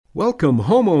Welcome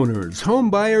homeowners,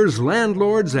 homebuyers,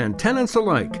 landlords, and tenants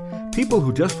alike. People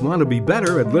who just want to be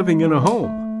better at living in a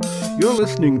home. You're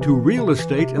listening to Real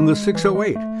Estate in the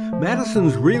 608,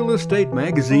 Madison's real estate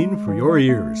magazine for your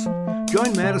ears.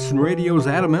 Join Madison Radio's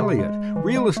Adam Elliott,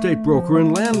 real estate broker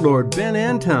and landlord Ben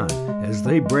Anton, as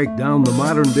they break down the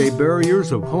modern-day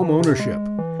barriers of home ownership.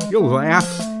 You'll laugh,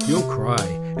 you'll cry,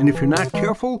 and if you're not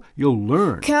careful, you'll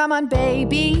learn. Come on,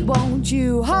 baby, won't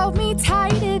you hold me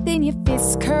tighter than your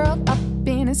fists curled up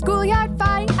in a schoolyard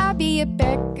fight? I'll be a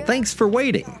beggar. Thanks for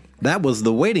waiting. That was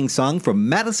the waiting song from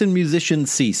Madison musician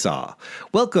Seesaw.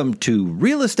 Welcome to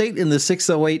Real Estate in the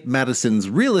 608, Madison's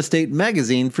real estate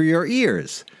magazine for your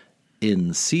ears.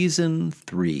 In season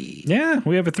 3. Yeah,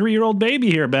 we have a 3-year-old baby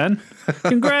here, Ben.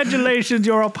 Congratulations,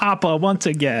 you're a papa once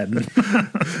again.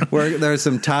 There's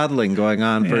some toddling going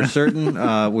on for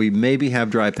certain. We maybe have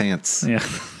dry pants. Yeah.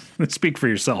 Speak for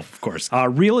yourself, of course.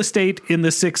 Real Estate in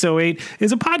the 608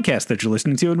 is a podcast that you're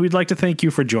listening to, and we'd like to thank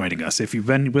you for joining us. If you've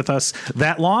been with us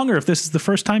that long, or if this is the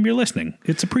first time you're listening,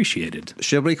 it's appreciated.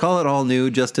 Should we call it all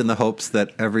new, just in the hopes that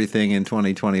everything in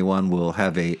 2021 will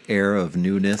have an air of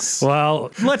newness? Well,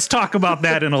 let's talk about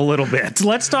that in a little bit.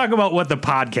 Let's talk about what the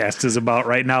podcast is about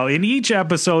right now. In each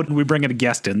episode, we bring in a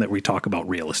guest in that we talk about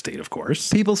real estate, of course.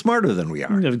 People smarter than we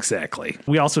are. Exactly.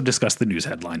 We also discuss the news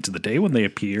headlines of the day when they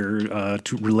appear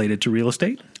related to real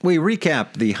estate. We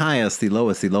recap the highest, the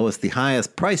lowest, the lowest, the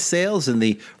highest price sales in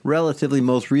the relatively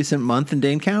most recent month in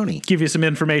Dane County. Give you some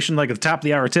information like at the top of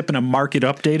the hour tip and a market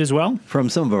update as well. From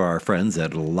some of our friends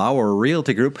at Lauer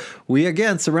Realty Group, we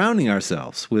again surrounding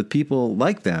ourselves with people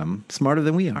like them, smarter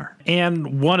than we are.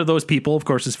 And one of those people, of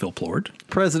course, is Phil Plord,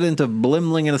 president of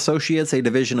Blimling and Associates, a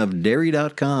division of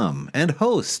Dairy.com, and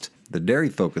host the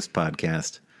dairy-focused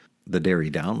podcast, The Dairy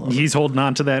Download. He's holding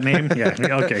on to that name? Yeah.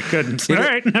 Okay, good. All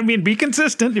right. I mean, be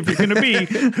consistent if you're going to be.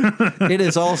 It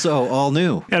is also all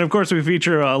new. And, of course, we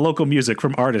feature local music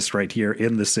from artists right here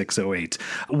in the 608.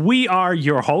 We are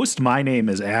your host. My name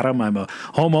is Adam. I'm a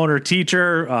homeowner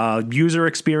teacher, user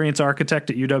experience architect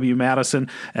at UW-Madison,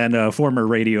 and a former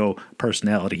radio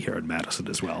personality here in Madison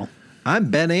as well. I'm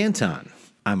Ben Anton.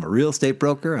 I'm a real estate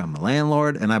broker, I'm a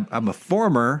landlord, and I'm a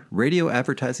former radio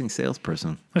advertising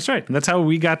salesperson. That's right. And that's how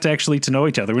we got to know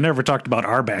each other. We never talked about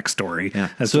our backstory. Yeah.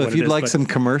 So if you'd like some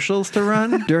commercials to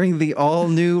run during the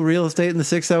all-new Real Estate in the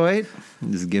 608,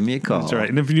 just give me a call. That's right.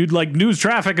 And if you'd like news,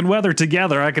 traffic, and weather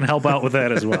together, I can help out with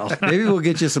that as well. Maybe we'll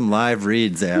get you some live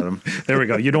reads, Adam. There we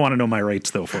go. You don't want to know my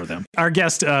rates, though, for them. Our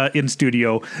guest in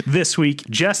studio this week,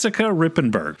 Jessica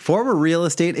Rippenberg. Former real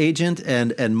estate agent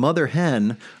and mother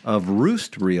hen of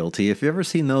Roost Realty. If you've ever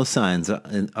seen those signs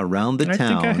around the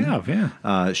town. I think I have,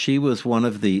 yeah. She was one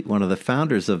of the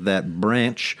founders of that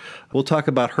branch. We'll talk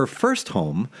about her first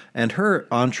home and her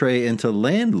entree into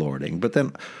landlording, but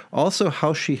then also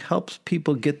how she helps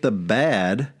people get the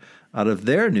bad out of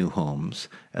their new homes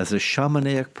as a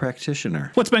shamanic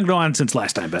practitioner. What's been going on since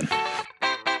last time, Ben?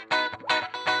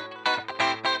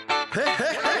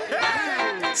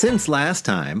 Since last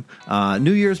time,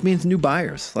 New Year's means new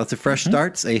buyers. Lots of fresh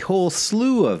starts, a whole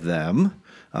slew of them.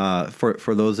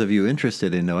 For those of you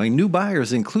interested in knowing, new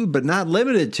buyers include, but not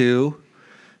limited to,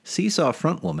 Seesaw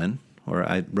front woman, or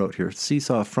I wrote here,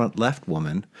 Seesaw front left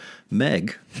woman,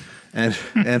 Meg, and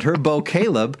her beau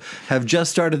Caleb have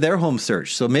just started their home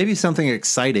search. So maybe something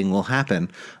exciting will happen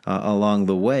along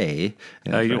the way.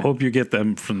 I hope you get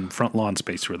them from front lawn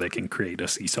space where they can create a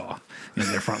seesaw in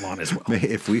their front lawn as well.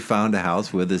 If we found a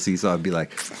house with a seesaw, I'd be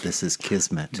like, this is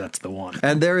kismet. That's the one.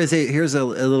 And here's a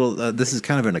little, this is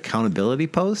kind of an accountability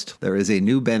post. There is a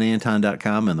new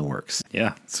BenAnton.com in the works.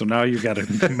 Yeah. So now you got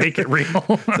to make it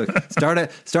real. So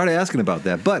start asking about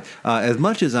that. But as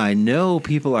much as I know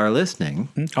people are listening,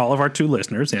 all of our 2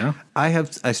 listeners, yeah.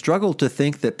 I struggle to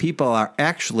think that people are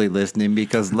actually listening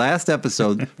because last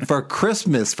episode, for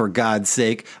Christmas, for God's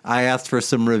sake, I asked for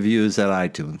some reviews at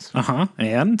iTunes.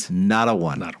 And? Not a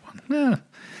one. Yeah.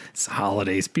 It's the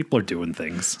holidays. People are doing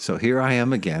things. So here I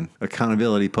am again.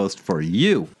 Accountability post for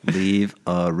you. Leave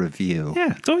a review.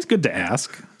 Yeah, it's always good to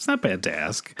ask. It's not bad to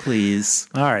ask. Please.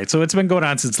 All right, so it's been going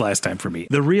on since last time for me.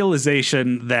 The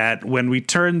realization that when we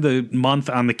turn the month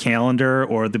on the calendar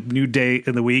or the new day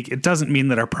in the week, it doesn't mean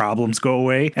that our problems go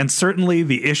away. And certainly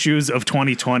the issues of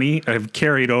 2020 have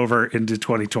carried over into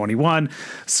 2021.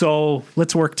 So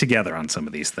let's work together on some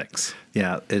of these things.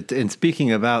 Yeah, and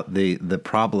speaking about the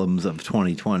problems of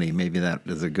 2020, maybe that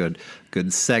is a good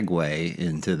segue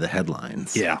into the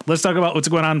headlines. Yeah, let's talk about what's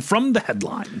going on from the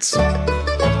headlines.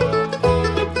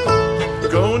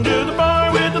 Going to the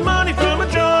bar with the money from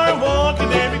a jar. Walking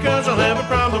there because I'll have a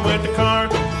problem with the car.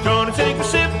 Gonna take a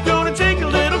sip, gonna take a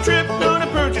little trip. Gonna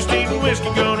purchase steam and whiskey,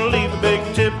 gonna leave a big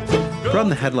tip. From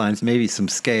the headlines, maybe some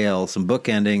scale, some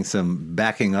bookending, some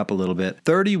backing up a little bit.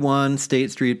 31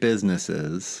 State Street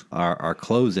businesses are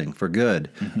closing for good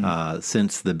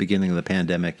since the beginning of the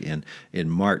pandemic in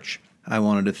March. I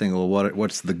wanted to think, well,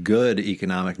 what's the good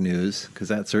economic news? Because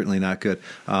that's certainly not good.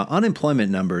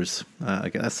 Unemployment numbers,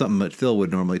 that's something that Phil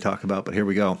would normally talk about, but here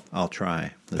we go. I'll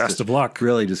try. Best of luck.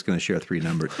 Really just going to share 3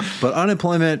 numbers. But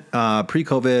unemployment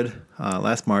pre-COVID,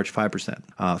 last March,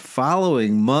 5%.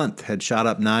 Following month had shot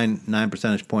up 9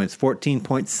 percentage points,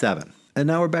 14.7. And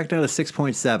now we're back down to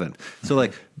 6.7. So,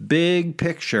 like, big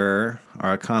picture,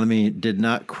 our economy did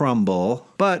not crumble,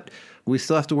 but we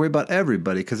still have to worry about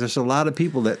everybody because there's a lot of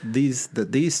people that these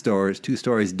stories, 2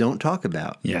 stories, don't talk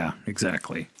about. Yeah,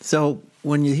 exactly. So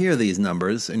when you hear these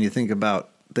numbers and you think about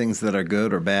things that are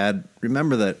good or bad,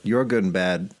 remember that your good and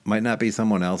bad might not be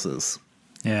someone else's.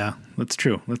 Yeah, that's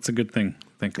true. That's a good thing to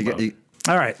think about.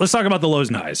 All right, let's talk about the lows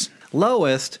and highs.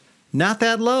 Lowest, not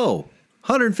that low.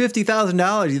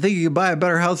 $150,000. You think you could buy a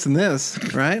better house than this,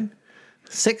 right?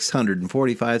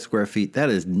 645 square feet. That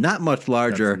is not much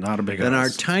larger than our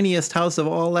tiniest house of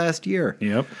all last year.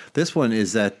 Yep. This one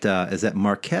is at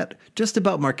Marquette, just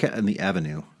about Marquette and the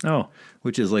Avenue. Oh.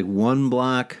 Which is like 1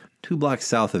 block, 2 blocks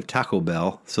south of Taco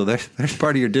Bell. So there's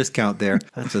part of your discount there.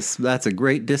 That's a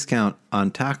great discount on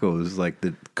tacos, like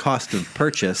the cost of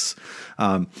purchase.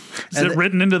 Is it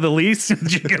written into the lease?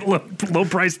 Did you get low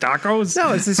price tacos?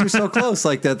 No, it's just you're so close.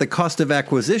 Like that, the cost of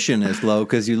acquisition is low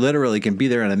because you literally can be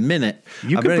there in a minute.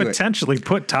 You could potentially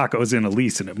put tacos in a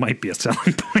lease, and it might be a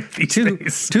selling point these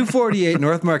days. 248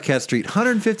 North Marquette Street,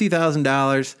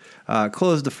 $150,000.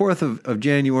 Closed the 4th of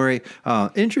January.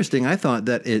 Interesting. I thought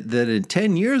that in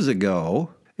 10 years ago,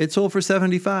 it sold for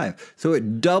 75. So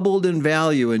it doubled in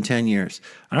value in 10 years.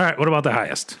 All right. What about the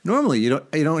highest? Normally, you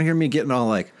don't hear me getting all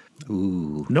like,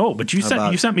 ooh. No, but you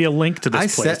sent me a link to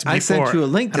this place before. I sent you a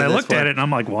link to this. And I looked at it and I'm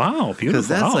like, wow, beautiful. Because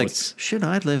that's house. like, should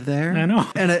I live there? I know.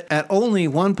 And at only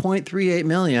 $1.38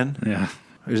 million. Yeah.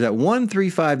 There's that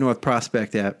 135 North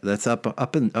Prospect that's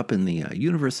up in the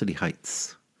University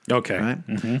Heights. Okay. Right?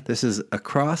 Mm-hmm. This is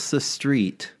across the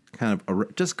street,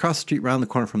 just across the street, around the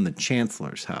corner from the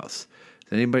Chancellor's house.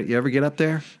 Anybody, you ever get up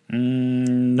there?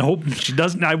 Nope. She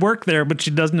doesn't. I work there, but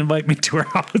she doesn't invite me to her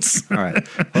house. All right.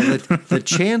 Well, the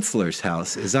Chancellor's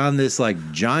house is on this like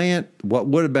giant, what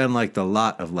would have been like the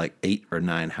lot of like 8 or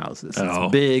 9 houses.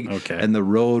 It's big, okay. And the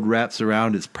road wraps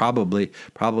around. It's probably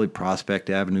Prospect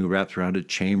Avenue wraps around to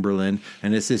Chamberlain,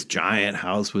 and it's this giant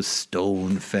house with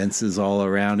stone fences all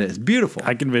around it. It's beautiful.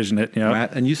 I can envision it. Yeah. Right?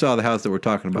 And you saw the house that we're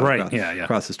talking about, right?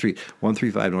 Across the street,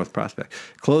 135 North Prospect.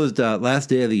 Closed last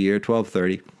day of the year,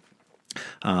 12/30.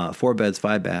 4 beds,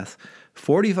 5 baths,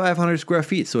 4,500 square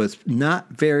feet. So it's not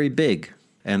very big.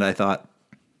 And I thought,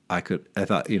 like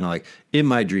in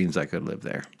my dreams, I could live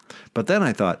there. But then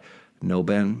I thought, no,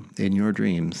 Ben, in your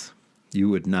dreams, you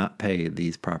would not pay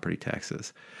these property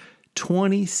taxes.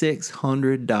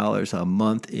 $2,600 a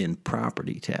month in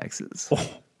property taxes.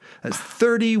 Oh. That's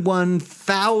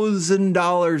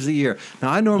 $31,000 a year.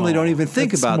 Now, I normally don't even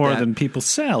think about that. More than people's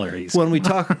salaries. When we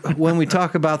talk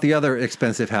about the other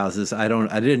expensive houses, I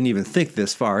didn't even think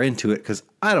this far into it because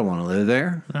I don't want to live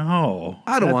there. No,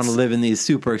 I don't want to live in these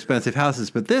super expensive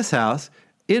houses. But this house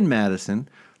in Madison,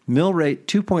 mill rate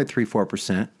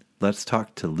 2.34%. Let's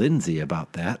talk to Lindsay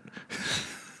about that.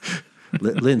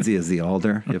 Lindsay is the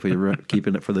alder, if we were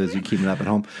keeping it for those of you keeping it up at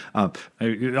home.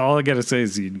 All I got to say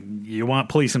is you want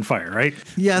police and fire, right?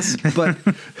 Yes, but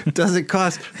does it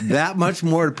cost that much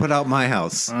more to put out my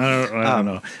house? I don't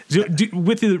know.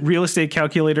 With the real estate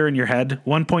calculator in your head,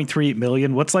 $1.38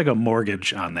 million, what's like a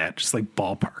mortgage on that? Just like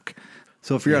ballpark.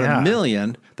 So if you're at $1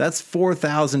 million, that's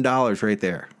 $4,000 right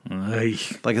there.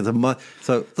 Like it's a month.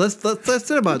 So let's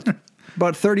say about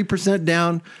 30%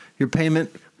 down your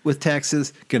payment. With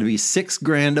taxes, going to be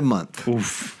 $6,000 a month.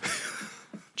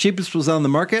 Oof. Cheapest was on the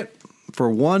market for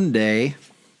 1 day.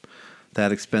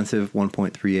 That expensive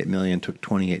 $1.38 million took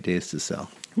 28 days to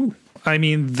sell. Ooh. I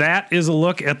mean, that is a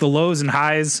look at the lows and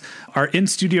highs. Our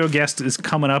in-studio guest is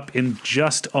coming up in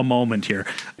just a moment here.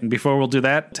 And before we'll do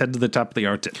that, head to the top of the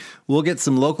hour tip. We'll get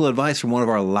some local advice from one of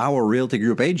our Lauer Realty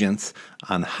Group agents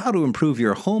on how to improve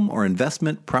your home or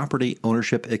investment property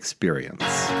ownership experience.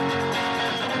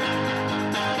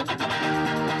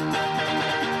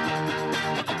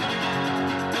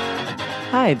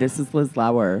 Hi, this is Liz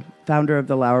Lauer, founder of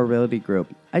the Lauer Realty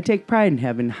Group. I take pride in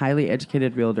having highly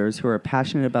educated realtors who are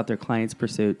passionate about their clients'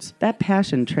 pursuits. That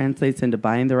passion translates into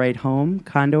buying the right home,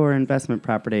 condo, or investment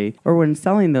property, or when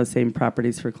selling those same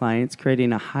properties for clients,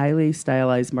 creating a highly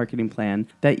stylized marketing plan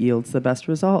that yields the best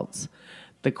results.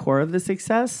 The core of the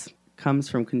success comes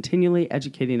from continually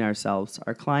educating ourselves,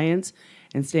 our clients,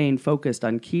 and staying focused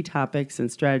on key topics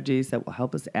and strategies that will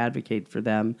help us advocate for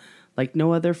them like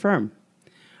no other firm.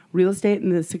 Real Estate in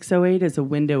the 608 is a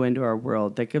window into our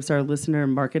world that gives our listener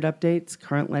market updates,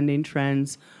 current lending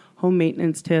trends, home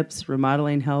maintenance tips,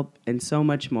 remodeling help, and so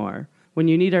much more. When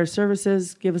you need our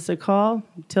services, give us a call.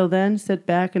 Till then, sit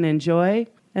back and enjoy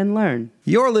and learn.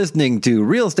 You're listening to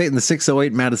Real Estate in the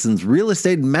 608, Madison's Real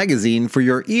Estate Magazine for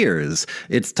your ears.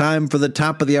 It's time for the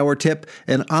top of the hour tip,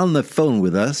 and on the phone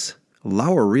with us,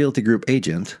 Lauer Realty Group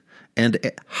agent and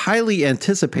a highly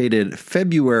anticipated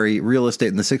February Real Estate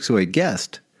in the 608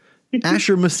 guest,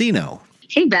 Asher Messino.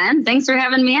 Hey, Ben. Thanks for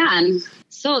having me on.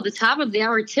 So the top of the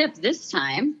hour tip this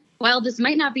time, while this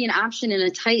might not be an option in a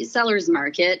tight seller's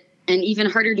market, and even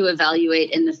harder to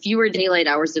evaluate in the fewer daylight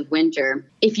hours of winter,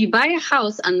 if you buy a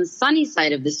house on the sunny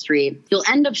side of the street, you'll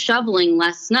end up shoveling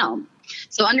less snow.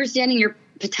 So understanding your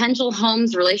potential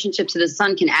home's relationship to the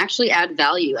sun can actually add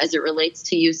value as it relates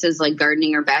to uses like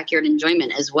gardening or backyard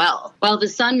enjoyment as well. While the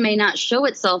sun may not show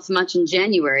itself much in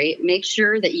January, make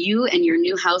sure that you and your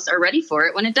new house are ready for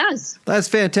it when it does. That's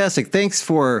fantastic. Thanks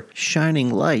for shining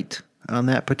light on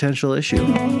that potential issue.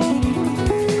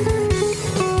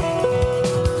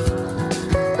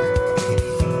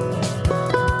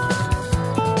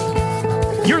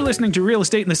 You're listening to Real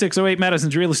Estate in the 608,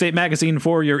 Madison's Real Estate Magazine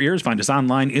for your ears. Find us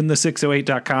online in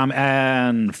the608.com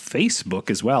and Facebook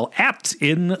as well, at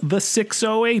in the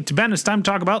 608. Ben, it's time to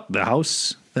talk about the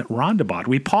house that Rhonda bought.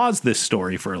 We paused this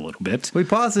story for a little bit. We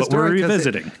paused this but we're story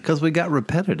revisiting. Because we got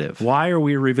repetitive. Why are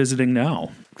we revisiting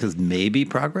now? Because maybe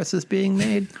progress is being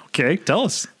made. Okay, tell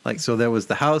us. So there was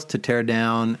the house to tear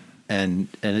down, and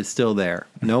it's still there.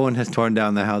 No one has torn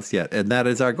down the house yet, and that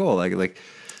is our goal.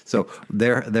 So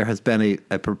there has been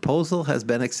a proposal has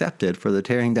been accepted for the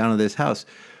tearing down of this house.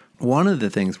 One of the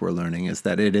things we're learning is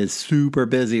that it is super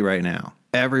busy right now.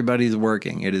 Everybody's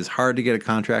working. It is hard to get a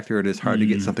contractor. It is hard to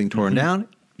get something torn down.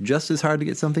 Just as hard to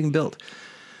get something built.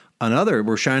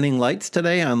 We're shining lights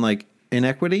today on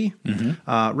inequity.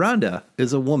 Rhonda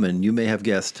is a woman, you may have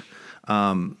guessed.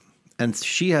 And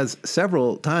she has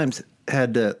several times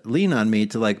had to lean on me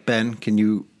to Ben, can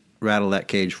you rattle that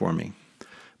cage for me?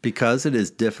 Because it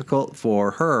is difficult for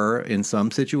her in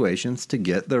some situations to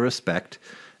get the respect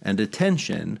and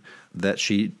attention that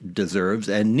she deserves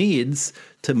and needs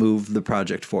to move the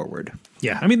project forward.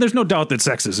 Yeah, I mean, there's no doubt that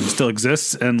sexism still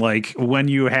exists. And when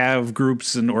you have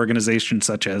groups and organizations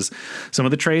such as some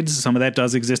of the trades, some of that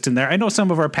does exist in there. I know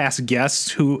some of our past guests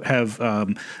who have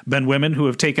been women who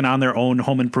have taken on their own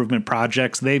home improvement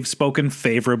projects. They've spoken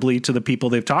favorably to the people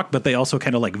they've talked, but they also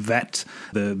kind of vet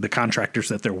the contractors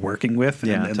that they're working with.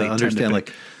 Yeah, and to they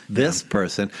understand this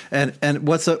person. And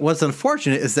what's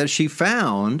unfortunate is that she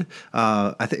found,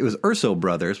 I think it was Urso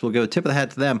Brothers, we'll give a tip of the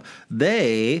hat to them.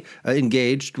 They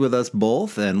engaged with us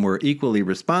both and were equally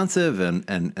responsive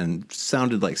and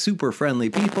sounded like super friendly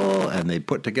people. And they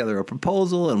put together a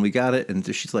proposal and we got it. And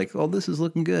she's like, oh, this is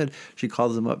looking good. She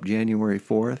calls them up January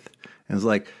 4th and is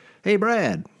like, hey,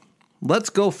 Brad, let's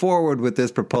go forward with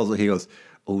this proposal. He goes,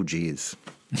 oh, geez.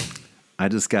 I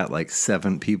just got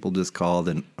 7 people just called,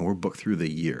 and we're booked through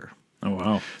the year. Oh,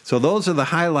 wow. So those are the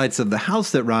highlights of the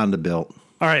house that Rhonda built.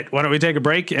 All right, why don't we take a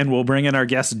break, and we'll bring in our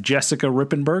guest, Jessica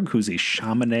Rippenberg, who's a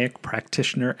shamanic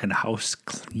practitioner and house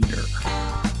cleaner.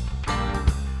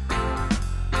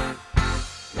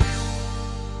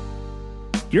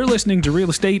 You're listening to Real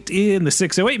Estate in the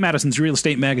 608, Madison's Real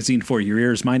Estate Magazine for your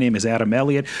ears. My name is Adam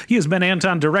Elliott. He has been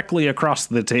Anton directly across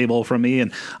the table from me.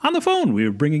 And on the phone, we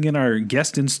are bringing in our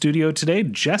guest in studio today,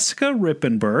 Jessica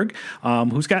Rippenberg,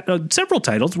 who's got several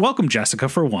titles. Welcome, Jessica,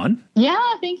 for one. Yeah,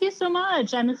 thank you so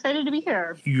much. I'm excited to be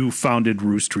here. You founded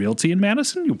Roost Realty in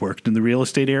Madison. You worked in the real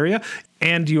estate area.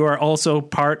 And you are also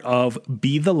part of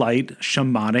Be the Light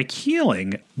Shamanic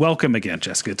Healing. Welcome again,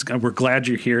 Jessica. We're glad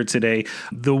you're here today.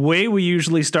 The way we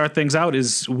usually start things out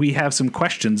is we have some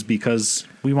questions because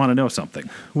we want to know something.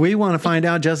 We want to find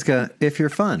out, Jessica, if you're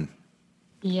fun.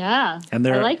 Yeah, and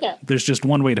I like it. There's just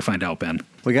one way to find out, Ben.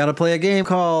 We got to play a game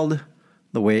called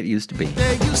The Way It Used to Be.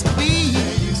 There used to be,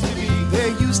 there used to be,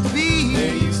 there used to be,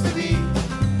 there used to be.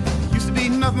 Used to be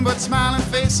nothing but smiling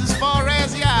faces far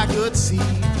as the eye could see.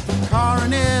 Car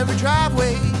in every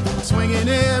driveway, swinging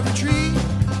every tree.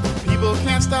 People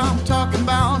can't stop talking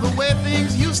about the way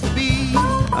things used to be.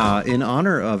 In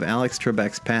honor of Alex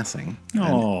Trebek's passing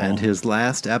and his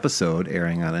last episode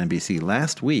airing on NBC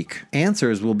last week,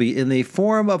 answers will be in the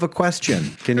form of a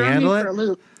question. Can you handle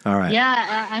it? All right.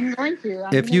 Yeah, I'm going to.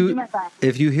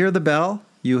 If you hear the bell,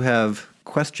 you have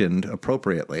questioned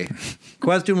appropriately.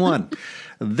 Question 1.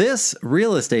 This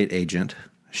real estate agent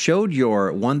showed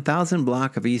your 1000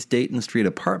 block of East Dayton Street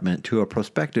apartment to a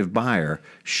prospective buyer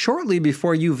shortly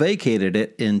before you vacated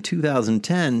it in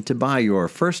 2010 to buy your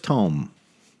first home?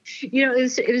 You know,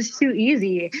 it was too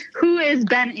easy. Who is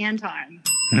Ben Anton?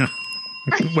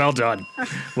 Well done.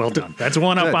 Well done. That's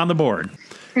one up on the board.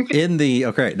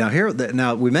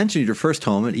 Now we mentioned your first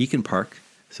home at Eakin Park,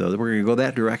 so we're going to go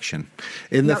that direction.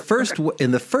 In the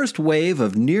first wave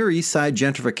of Near East Side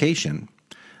gentrification,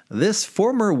 this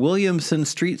former Williamson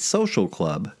Street Social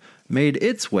Club made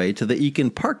its way to the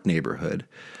Eakin Park neighborhood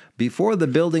before the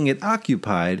building it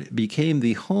occupied became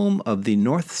the home of the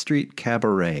North Street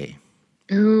Cabaret.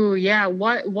 Ooh, yeah.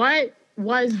 What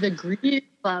was the Grieg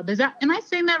Club? Am I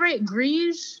saying that right?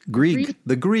 Grieg?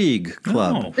 The Grieg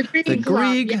Club. Oh. The Grieg The Club,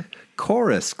 Grieg yeah.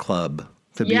 Chorus Club,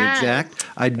 to be Yes. exact.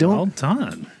 Well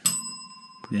done.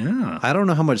 Yeah. I don't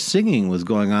know how much singing was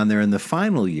going on there in the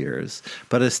final years,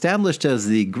 but established as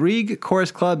the Grieg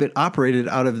Chorus Club, it operated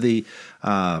out of the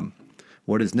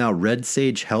what is now Red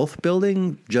Sage Health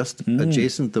Building, just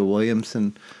adjacent to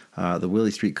Williamson, the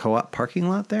Willie Street Co-op parking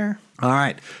lot there. All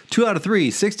right, 2 out of 3,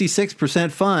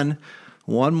 66% fun.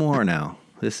 One more now.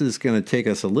 This is going to take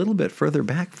us a little bit further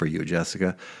back for you,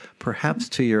 Jessica, perhaps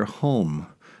to your home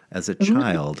as a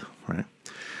child, right?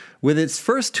 With its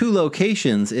first 2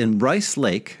 locations in Rice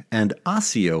Lake and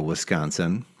Osseo,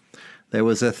 Wisconsin, there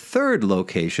was a third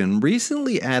location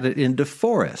recently added in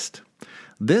DeForest.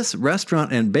 This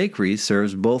restaurant and bakery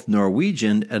serves both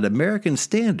Norwegian and American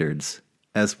standards,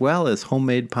 as well as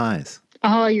homemade pies.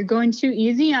 Oh, you're going too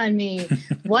easy on me.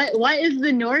 What is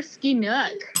the Norski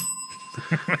Nook?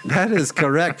 That is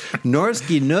correct.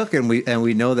 Norski Nook, and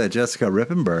we know that Jessica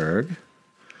Rippenberg,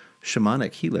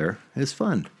 shamanic healer, is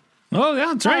fun. Oh,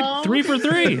 yeah, that's right. Oh. 3 for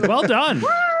 3. Well done.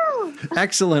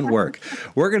 Excellent work.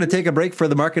 We're going to take a break for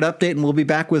the market update, and we'll be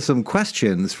back with some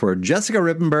questions for Jessica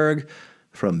Rippenberg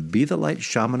from Be the Light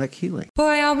Shamanic Healing. Boy,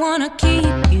 I wanna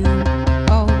keep you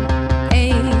all around.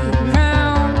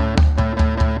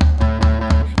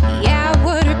 Yeah, I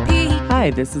would repeat.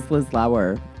 Hi, this is Liz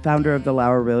Lauer, founder of the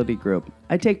Lauer Realty Group.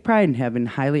 I take pride in having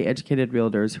highly educated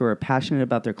realtors who are passionate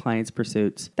about their clients'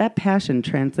 pursuits. That passion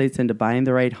translates into buying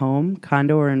the right home,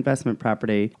 condo, or investment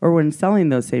property, or when selling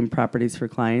those same properties for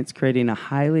clients, creating a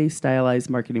highly stylized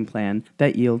marketing plan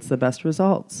that yields the best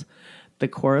results. The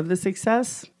core of the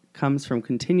success comes from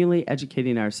continually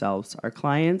educating ourselves, our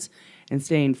clients, and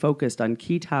staying focused on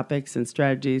key topics and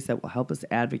strategies that will help us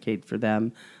advocate for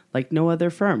them like no other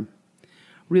firm.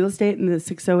 Real Estate in the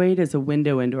 608 is a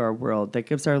window into our world that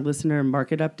gives our listener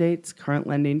market updates, current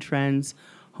lending trends,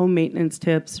 home maintenance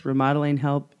tips, remodeling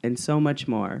help, and so much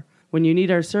more. When you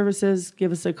need our services,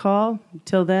 give us a call.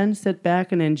 Till then, sit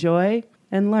back and enjoy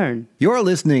and learn. You're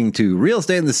listening to Real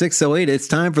Estate in the 608. It's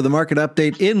time for the market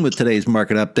update. In with today's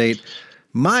market update,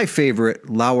 my favorite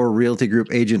Lauer Realty Group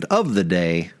agent of the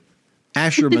day,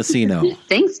 Asher Massino.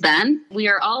 Thanks, Ben. We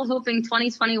are all hoping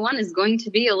 2021 is going to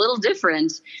be a little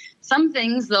different. Some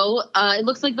things, though, it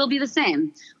looks like they'll be the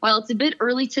same. While it's a bit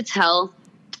early to tell,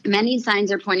 many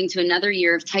signs are pointing to another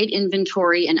year of tight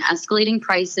inventory and escalating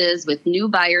prices with new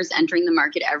buyers entering the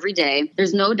market every day.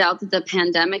 There's no doubt that the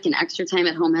pandemic and extra time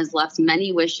at home has left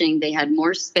many wishing they had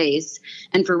more space,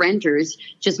 and for renters,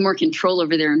 just more control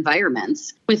over their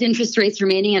environments. With interest rates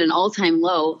remaining at an all-time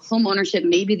low, home ownership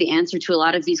may be the answer to a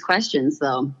lot of these questions,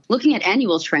 though. Looking at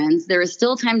annual trends, there is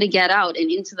still time to get out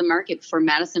and into the market before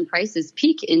Madison prices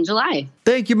peak in July.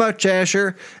 Thank you much,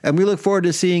 Asher. And we look forward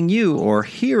to seeing you or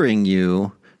hearing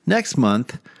you next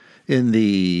month in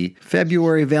the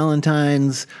February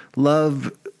Valentine's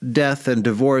Love, Death, and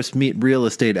Divorce Meet Real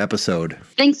Estate episode.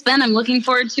 Thanks, Ben. I'm looking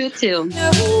forward to it, too.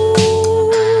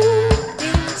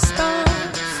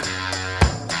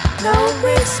 No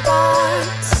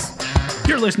response.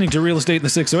 You're listening to Real Estate in the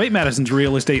 608, Madison's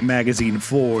real estate magazine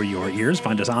for your ears.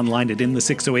 Find us online at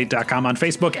in608.com, on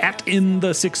Facebook at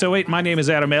in608. My name is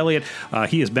Adam Elliott.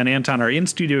 He is Ben Anton. Our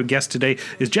in-studio guest today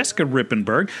is Jessica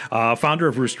Rippenberg, founder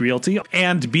of Roost Realty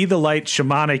and Be the Light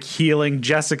Shamanic Healing.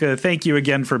 Jessica, thank you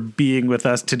again for being with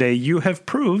us today. You have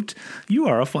proved you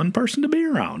are a fun person to be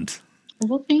around.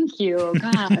 Well, thank you.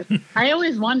 God, I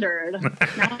always wondered.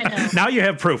 Now I know. Now you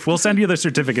have proof. We'll send you the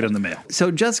certificate in the mail. So,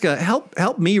 Jessica,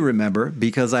 help me remember,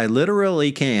 because I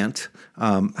literally can't.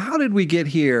 How did we get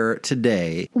here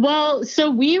today? Well,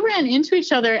 so we ran into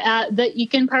each other at the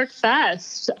Eakin Park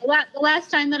Fest. The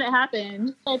last time that it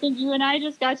happened, I think you and I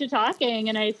just got to talking,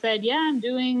 and I said, "Yeah, I'm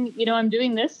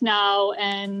doing this now."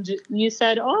 And you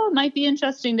said, "Oh, it might be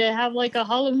interesting to have like a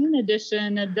Halloween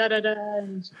edition." And da da da.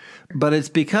 But it's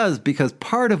because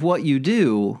part of what you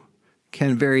do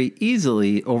can very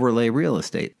easily overlay real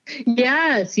estate.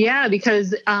 Yes, yeah,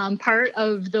 because part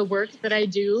of the work that I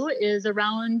do is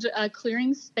around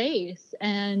clearing space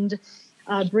and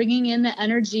bringing in the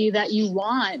energy that you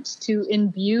want to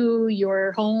imbue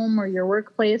your home or your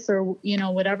workplace or, you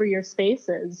know, whatever your space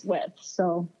is with.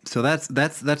 So that's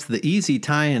the easy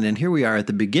tie-in. And here we are at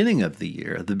the beginning of the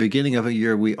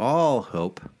year, we all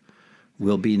hope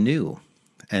will be new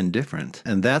and different.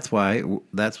 And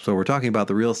so we're talking about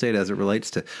the real estate as it relates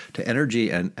to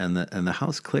energy and the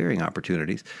house clearing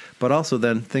opportunities, but also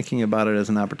then thinking about it as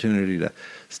an opportunity to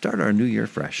start our new year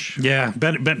fresh. Yeah.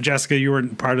 Ben, Jessica, you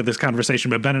weren't part of this conversation,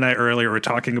 but Ben and I earlier were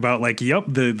talking about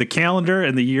the calendar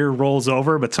and the year rolls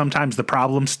over, but sometimes the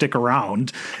problems stick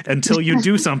around until you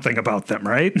do something about them,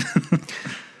 right?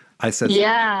 I said,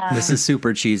 this is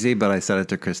super cheesy, but I said it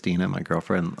to Christina, my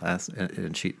girlfriend,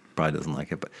 and she probably doesn't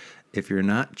like it, but if you're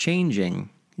not changing,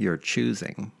 you're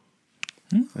choosing.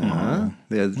 Yeah,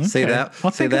 say that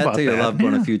to your loved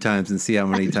one a few times and see how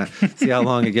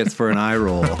long it gets for an eye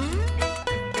roll.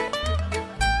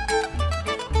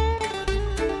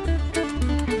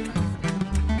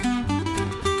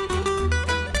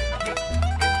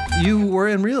 You were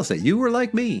in real estate. You were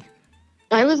like me.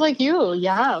 I was like you,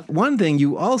 yeah. One thing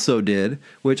you also did,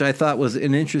 which I thought was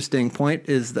an interesting point,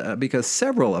 is because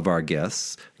several of our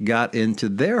guests got into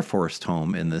their first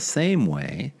home in the same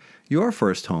way. Your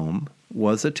first home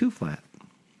was a 2-flat.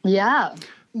 Yeah.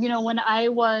 You know, when I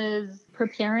was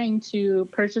preparing to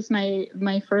purchase my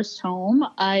first home,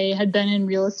 I had been in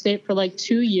real estate for like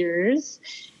 2 years.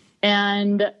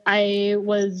 And I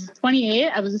was 28.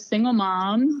 I was a single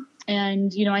mom.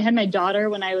 And, you know, I had my daughter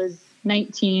when I was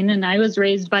 19, and I was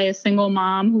raised by a single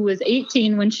mom who was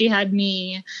 18 when she had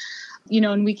me, you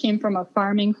know, and we came from a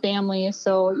farming family.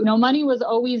 So, you know, money was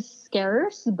always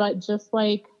scarce, but just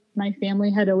like my family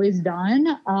had always done,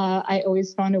 I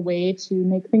always found a way to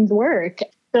make things work.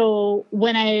 So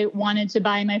when I wanted to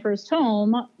buy my first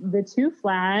home, the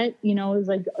 2-flat, you know, was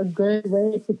like a good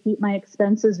way to keep my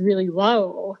expenses really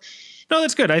low. No,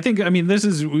 that's good.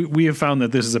 We have found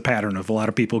that this is a pattern of a lot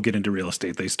of people get into real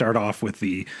estate. They start off with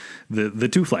the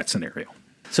 2-flat scenario.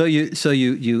 So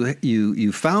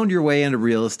you found your way into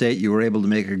real estate. You were able to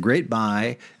make a great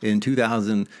buy in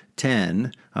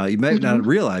 2010. You might not have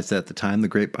realized at the time the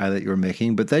great buy that you were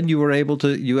making, but then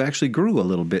you actually grew a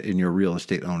little bit in your real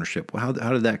estate ownership. How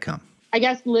did that come? I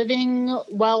guess living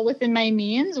well within my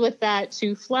means with that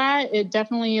 2-flat, it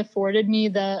definitely afforded me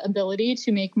the ability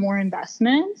to make more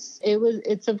investments.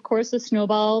 It's of course a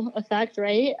snowball effect,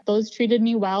 right? Those treated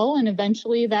me well, and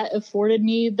eventually that afforded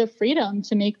me the freedom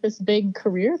to make this big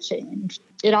career change.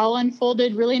 It all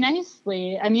unfolded really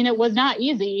nicely. I mean, it was not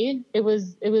easy. It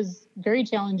was very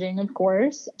challenging, of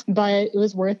course, but it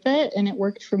was worth it, and it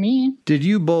worked for me. Did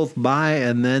you both buy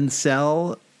and then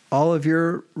sell all of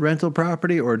your rental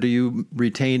property, or do you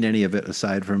retain any of it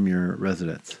aside from your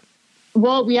residence?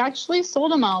 Well, we actually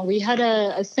sold them all. We had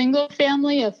a single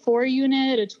family, a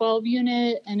 4-unit, a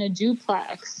 12-unit, and a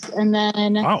duplex. And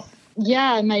then,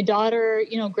 my daughter,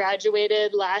 you know,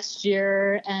 graduated last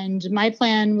year, and my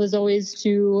plan was always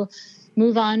to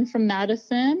move on from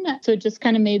Madison. So it just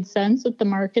kind of made sense with the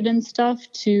market and stuff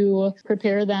to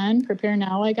prepare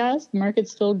now, I guess. The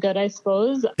market's still good, I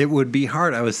suppose. It would be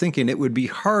hard. I was thinking it would be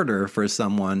harder for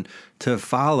someone to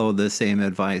follow the same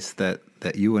advice that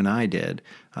you and I did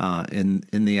in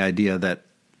the idea that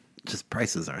just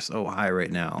prices are so high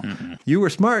right now. Mm-hmm. You were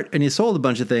smart and you sold a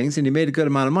bunch of things and you made a good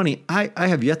amount of money. I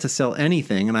have yet to sell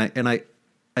anything, and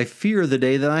I fear the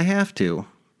day that I have to.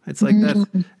 It's like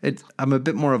I'm a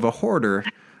bit more of a hoarder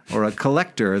or a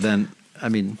collector than,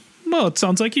 Well, it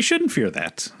sounds like you shouldn't fear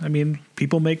that. I mean,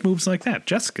 people make moves like that.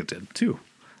 Jessica did too.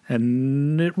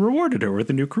 And it rewarded her with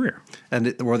a new career.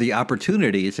 Or the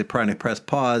opportunity to press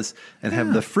pause and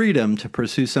have the freedom to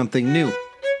pursue something new.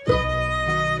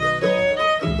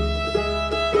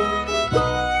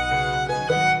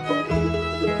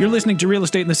 You're listening to Real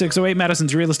Estate in the 608,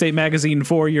 Madison's real estate magazine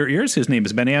for your ears. His name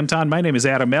is Ben Anton. My name is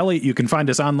Adam Elliott. You can find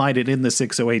us online at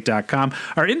in608.com.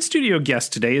 Our in-studio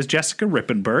guest today is Jessica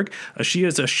Rippenberg. She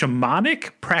is a shamanic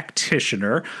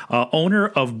practitioner, owner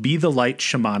of Be the Light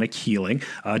Shamanic Healing.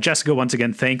 Jessica, once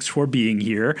again, thanks for being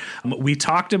here. We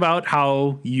talked about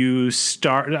how you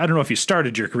I don't know if you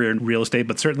started your career in real estate,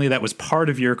 but certainly that was part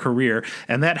of your career,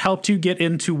 and that helped you get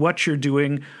into what you're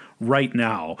doing right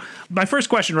now. My first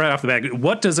question right off the bat,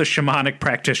 what does a shamanic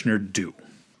practitioner do?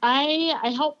 I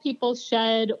help people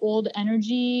shed old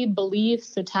energy,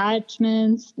 beliefs,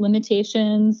 attachments,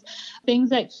 limitations,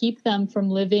 things that keep them from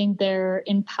living their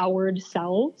empowered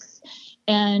selves.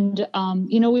 And,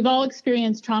 we've all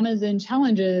experienced traumas and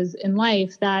challenges in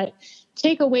life that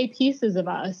take away pieces of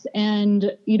us.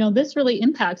 And, this really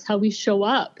impacts how we show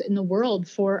up in the world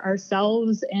for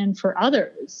ourselves and for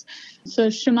others. So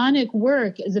shamanic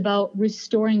work is about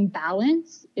restoring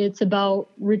balance. It's about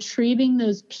retrieving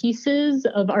those pieces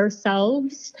of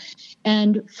ourselves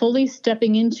and fully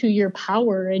stepping into your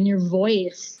power and your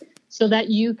voice so that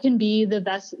you can be the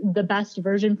best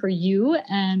version for you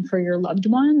and for your loved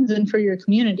ones and for your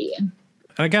community.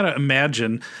 I got to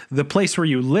imagine the place where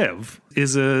you live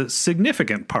is a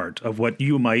significant part of what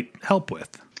you might help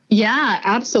with. Yeah,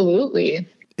 absolutely.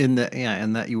 And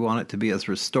that you want it to be as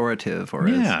restorative or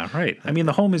right. I mean,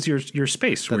 the home is your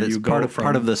space where you go from.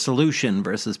 Part of the solution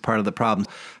versus part of the problem.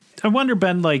 I wonder,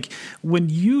 Ben, like when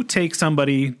you take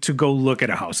somebody to go look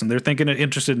at a house and they're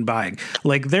interested in buying,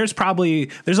 like there's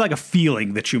like a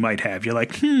feeling that you might have. You're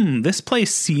like, this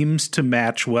place seems to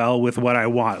match well with what I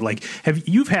want. Like,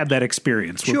 you've had that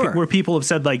experience where people have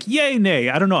said like, yay, nay,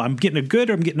 I don't know, I'm getting a good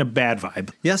or I'm getting a bad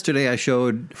vibe. Yesterday, I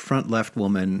showed Front Left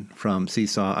Woman from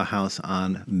Seesaw a house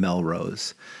on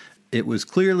Melrose. It was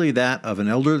clearly that of an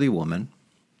elderly woman,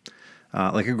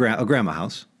 like a grandma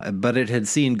house, but it had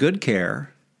seen good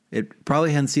care. It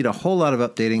probably hadn't seen a whole lot of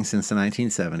updating since the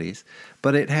 1970s,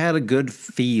 but it had a good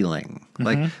feeling.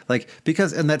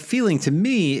 Because that feeling to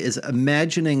me is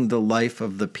imagining the life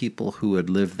of the people who had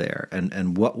lived there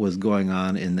and what was going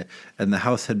on and the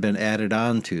house had been added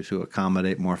on to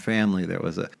accommodate more family.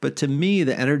 But to me,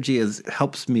 the energy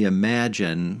helps me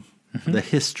imagine the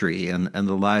history and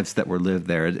the lives that were lived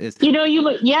there.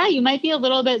 You might be a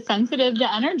little bit sensitive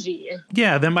to energy.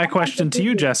 Yeah. Then my question to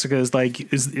you, Jessica, is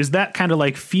like, is that kind of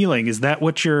like feeling? Is that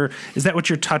what you're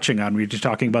touching on when you're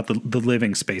talking about the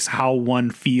living space? How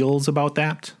one feels about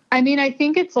that? I mean, I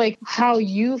think it's like how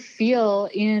you feel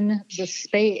in the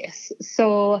space.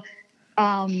 So,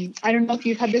 I don't know if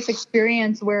you've had this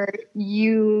experience where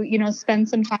you spend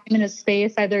some time in a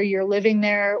space, either you're living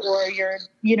there or you're,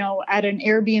 at an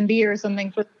Airbnb or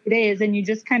something for 3 days, and you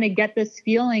just kind of get this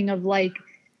feeling of like,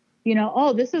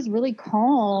 oh, this is really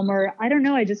calm, or I don't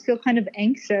know, I just feel kind of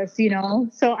anxious,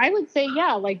 So I would say,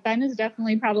 yeah, like Ben is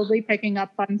definitely probably picking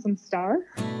up on some stuff.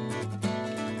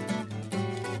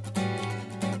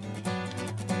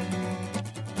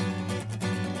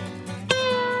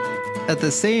 At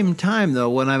the same time, though,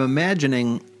 when I'm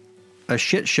imagining a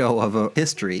shit show of a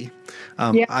history,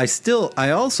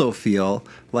 I also feel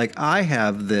like I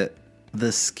have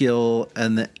the skill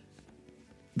and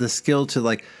the skill to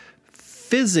like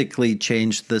physically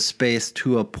change the space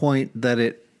to a point that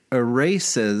it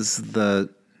erases the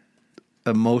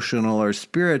emotional or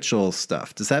spiritual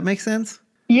stuff. Does that make sense?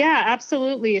 Yeah,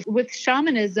 absolutely. With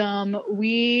shamanism,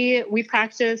 we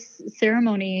practice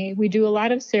ceremony. We do a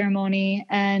lot of ceremony.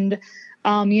 And,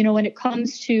 when it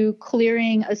comes to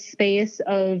clearing a space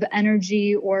of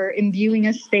energy or imbuing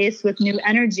a space with new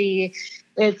energy,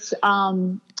 it's,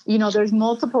 there's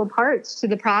multiple parts to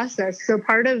the process. So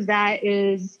part of that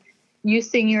is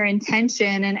using your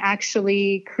intention and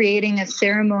actually creating a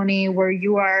ceremony where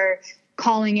you are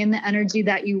calling in the energy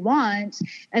that you want.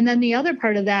 And then the other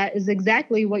part of that is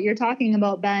exactly what you're talking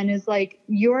about, Ben, is like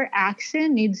your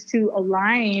action needs to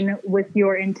align with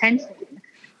your intention.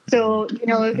 So,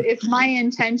 if my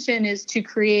intention is to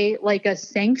create like a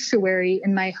sanctuary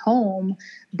in my home,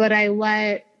 but I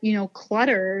let,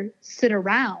 clutter sit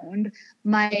around,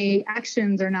 my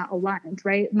actions are not aligned,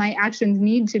 right? My actions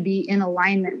need to be in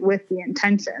alignment with the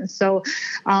intention. So,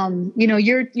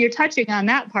 you're touching on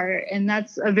that part, and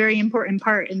that's a very important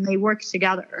part, and they work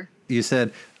together. You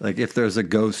said, like, if there's a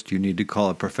ghost, you need to call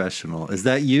a professional. Is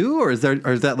that you, or is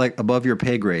that like above your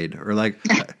pay grade, or like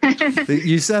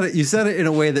you said it in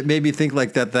a way that made me think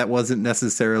like that wasn't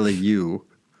necessarily you?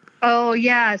 Oh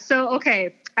yeah. So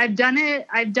okay, I've done it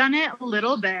a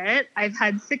little bit. I've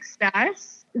had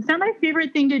success. It's not my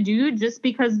favorite thing to do, just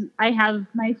because I have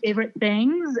my favorite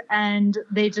things and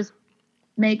they just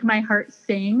make my heart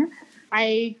sing.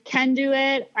 I can do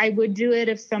it. I would do it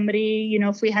if somebody,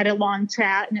 if we had a long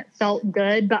chat and it felt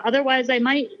good. But otherwise, I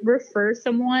might refer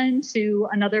someone to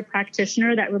another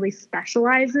practitioner that really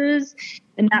specializes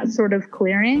in that sort of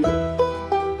clearing.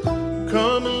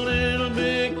 Come a little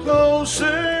bit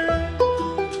closer.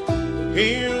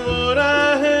 Hear what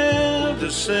I have to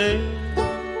say.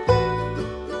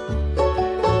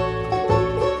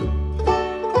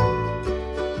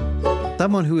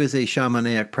 Someone who is a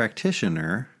shamanic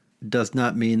practitioner does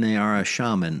not mean they are a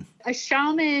shaman. A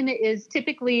shaman is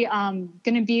typically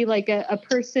going to be like a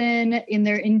person in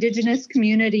their indigenous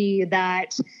community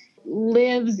that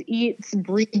lives, eats,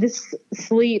 breathes,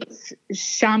 sleeps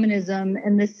shamanism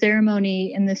and the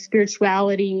ceremony and the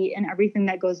spirituality and everything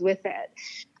that goes with it.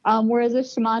 Whereas a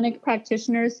shamanic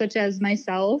practitioner such as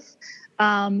myself,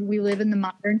 We live in the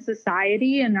modern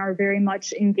society and are very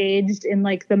much engaged in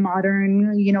like the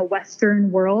modern,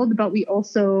 Western world, but we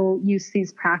also use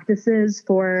these practices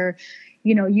for,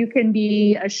 you can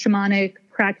be a shamanic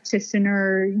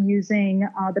practitioner using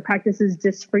the practices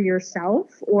just for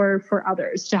yourself or for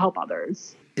others, to help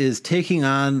others. Is taking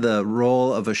on the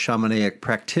role of a shamanic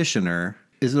practitioner,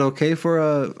 is it okay for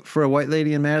a white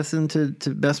lady in Madison to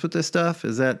mess with this stuff?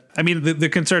 Is that? I mean, the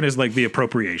concern is like the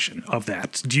appropriation of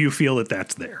that. Do you feel that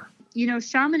that's there?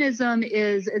 Shamanism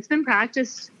it's been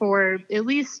practiced for at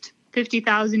least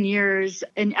 50,000 years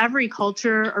in every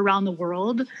culture around the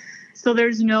world. So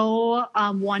there's no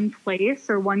one place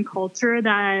or one culture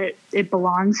that it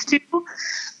belongs to.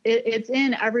 It's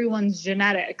in everyone's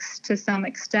genetics to some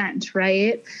extent,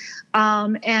 right?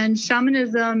 And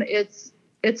shamanism,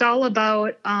 it's all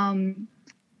about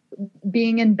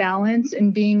being in balance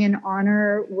and being in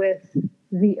honor with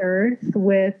the earth,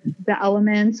 with the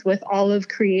elements, with all of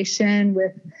creation,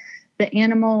 with the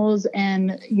animals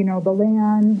and, the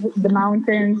land, the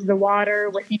mountains, the water,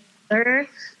 with each other.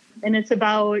 And it's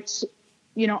about,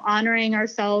 honoring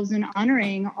ourselves and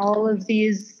honoring all of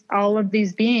these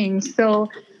beings. So,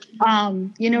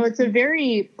 it's a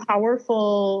very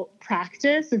powerful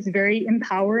practice. It's very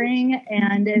empowering,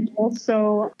 and it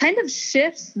also kind of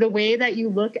shifts the way that you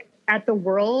look at the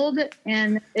world,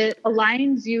 and it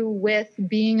aligns you with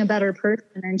being a better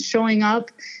person and showing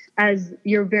up as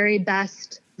your very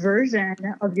best version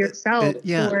of yourself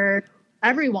for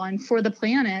everyone, for the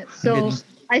planet. So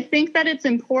I think that it's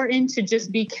important to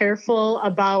just be careful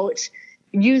about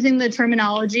using the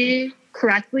terminology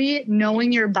correctly,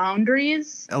 knowing your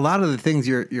boundaries. A lot of the things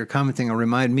you're commenting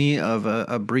remind me of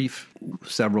a brief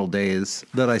several days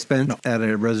that I spent at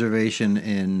a reservation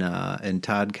in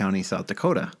Todd County, South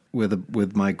Dakota,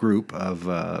 with my group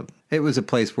of. It was a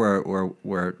place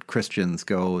where Christians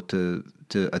go to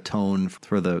atone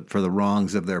for the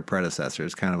wrongs of their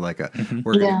predecessors. Kind of like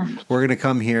we're gonna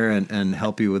come here and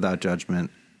help you without judgment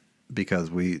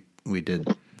because we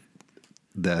did.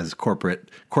 As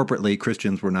corporately,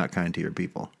 Christians were not kind to your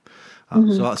people.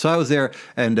 So I was there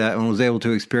and was able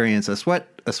to experience a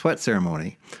sweat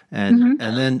ceremony, and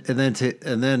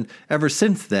then ever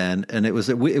since then, and it was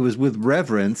with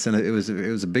reverence, and it was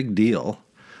a big deal,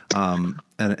 and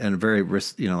a very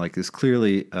like this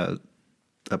clearly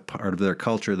a part of their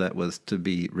culture that was to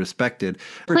be respected.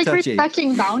 Like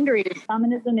respecting boundaries.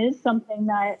 Shamanism is something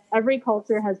that every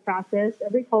culture has practiced.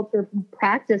 Every culture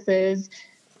practices.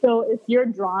 So if you're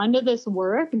drawn to this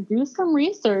work, do some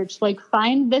research, like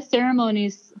find the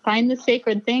ceremonies, find the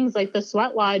sacred things like the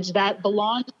sweat lodge that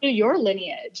belong to your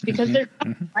lineage, because there's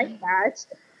something like that,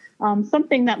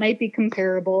 something that might be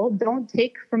comparable. Don't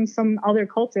take from some other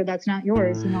culture that's not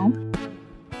yours,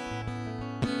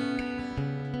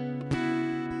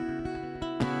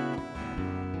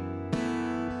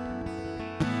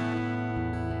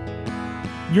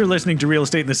 You're listening to Real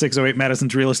Estate in the 608,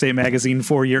 Madison's Real Estate Magazine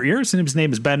for your ears. His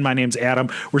name is Ben. My name's Adam.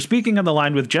 We're speaking on the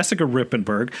line with Jessica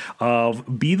Rippenberg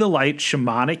of Be the Light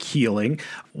Shamanic Healing.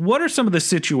 What are some of the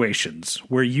situations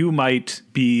where you might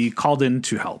be called in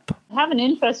to help? I have an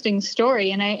interesting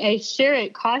story, and I share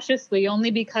it cautiously only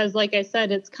because, like I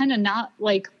said, it's kind of not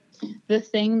like the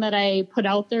thing that I put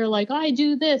out there, like, I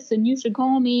do this and you should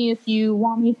call me if you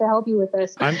want me to help you with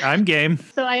this. I'm game.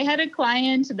 So I had a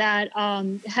client that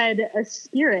had a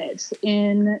spirit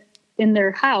in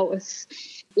their house.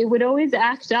 It would always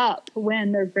act up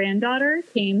when their granddaughter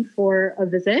came for a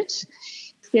visit.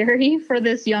 Scary for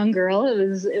this young girl.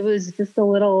 It was just a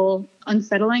little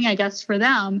unsettling, I guess, for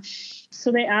them.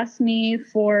 So they asked me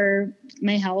for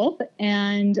my help,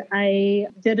 and I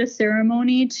did a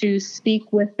ceremony to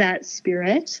speak with that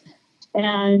spirit.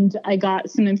 And I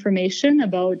got some information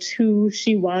about who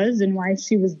she was and why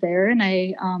she was there. And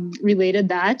I related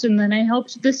that. And then I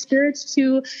helped the spirits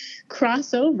to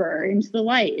cross over into the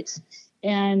light.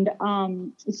 And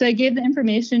so I gave the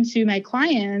information to my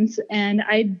clients, and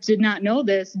I did not know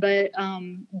this, but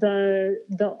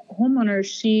the homeowner,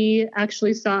 she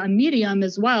actually saw a medium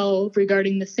as well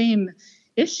regarding the same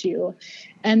issue.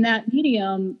 And that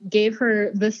medium gave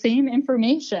her the same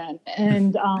information.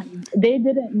 And they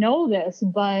didn't know this,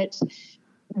 but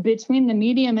between the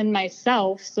medium and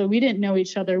myself, so we didn't know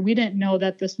each other. We didn't know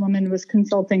that this woman was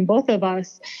consulting both of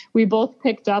us. We both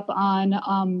picked up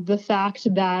on the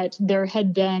fact that there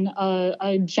had been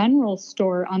a general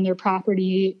store on their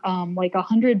property like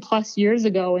 100+ years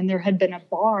ago, and there had been a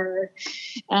bar,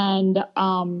 and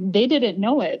they didn't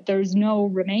know it. There's no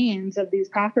remains of these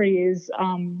properties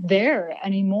there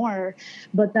anymore,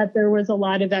 but that there was a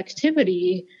lot of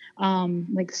activity,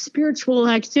 like spiritual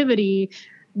activity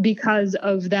because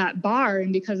of that bar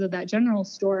and because of that general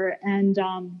store. And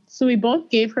so we both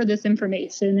gave her this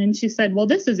information, and she said, well,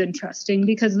 this is interesting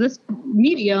because this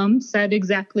medium said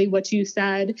exactly what you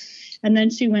said. And then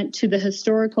she went to the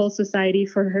Historical Society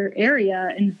for her area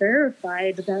and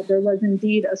verified that there was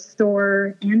indeed a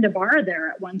store and a bar there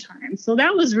at one time. So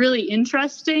that was really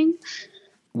interesting.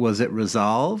 Was it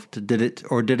resolved? Did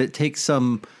it take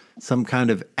some kind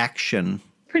of action?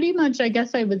 Pretty much, I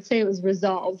guess I would say it was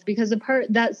resolved, because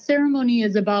that ceremony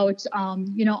is about,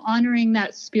 honoring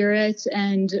that spirit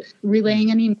and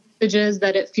relaying any messages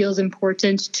that it feels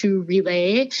important to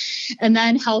relay, and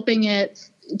then helping it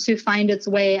to find its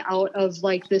way out of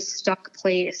like this stuck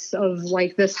place of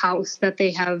like this house that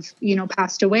they have,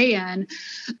 passed away in.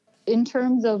 In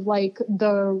terms of like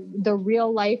the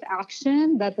real life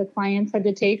action that the clients had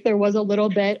to take, there was a little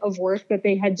bit of work that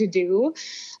they had to do.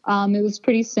 It was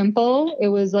pretty simple. It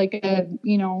was like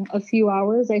a few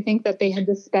hours, I think, that they had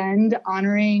to spend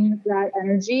honoring that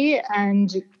energy.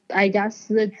 And I guess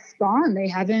it's gone. They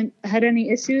haven't had any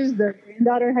issues. The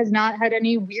granddaughter has not had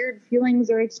any weird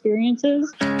feelings or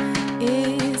experiences.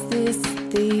 Is this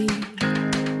the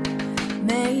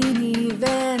main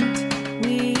event?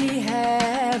 We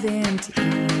haven't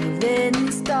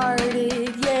even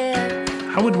started yet.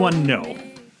 How would one know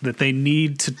that they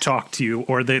need to talk to you,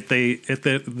 or that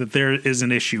that there is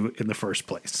an issue in the first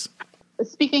place?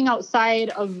 Speaking outside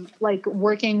of like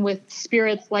working with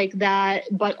spirits like that,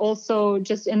 but also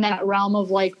just in that realm of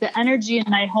like the energy in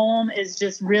my home is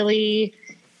just really,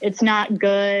 it's not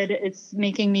good. It's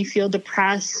making me feel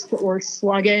depressed or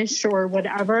sluggish or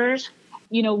whatever.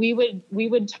 We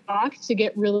would talk to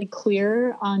get really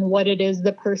clear on what it is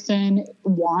the person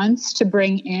wants to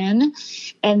bring in.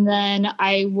 And then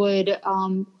I would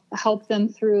help them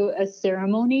through a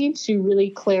ceremony to really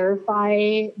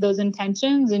clarify those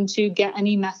intentions and to get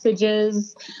any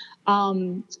messages,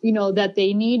 that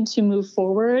they need to move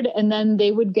forward. And then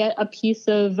they would get a piece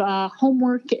of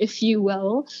homework, if you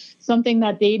will, something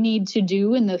that they need to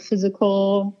do in the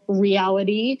physical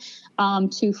reality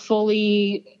to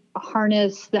fully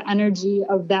harness the energy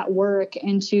of that work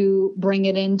and to bring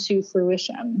it into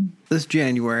fruition. This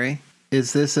January,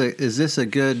 is this a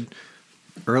good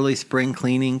early spring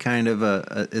cleaning kind of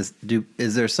is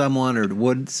there someone, or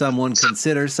would someone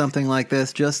consider something like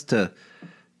this just to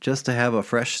have a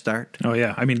fresh start? Oh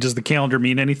yeah. I mean, does the calendar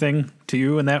mean anything to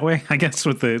you in that way, I guess,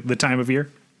 with the time of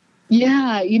year?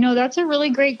 Yeah, that's a really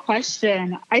great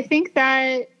question. I think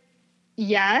that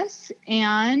yes,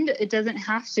 and it doesn't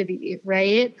have to be,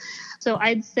 right? So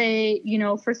I'd say,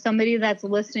 for somebody that's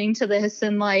listening to this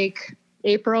in like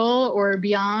April or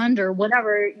beyond or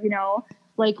whatever,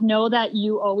 know that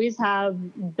you always have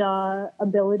the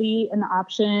ability and the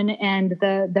option and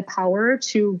the power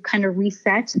to kind of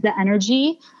reset the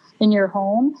energy in your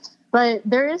home. But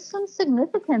there is some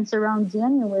significance around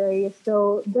January.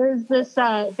 So there's this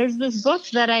book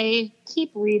that I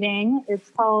keep reading. It's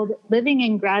called Living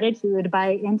in Gratitude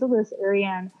by Angeles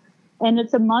Arian. And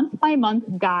it's a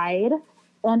month-by-month guide.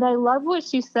 And I love what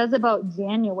she says about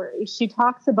January. She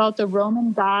talks about the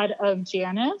Roman god of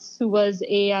Janus, who was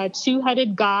a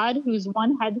two-headed god whose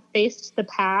one head faced the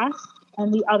past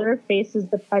and the other faces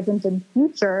the present and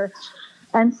future.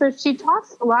 And so she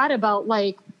talks a lot about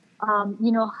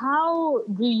how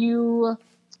do you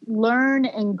learn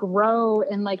and grow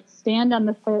and stand on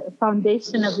the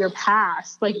foundation of your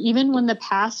past, even when the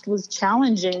past was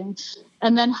challenging.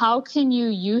 And then how can you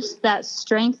use that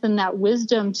strength and that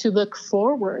wisdom to look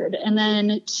forward, and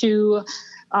then to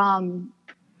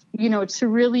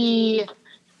really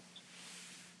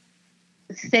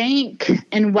thank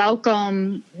and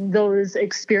welcome those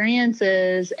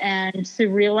experiences, and to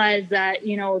realize that,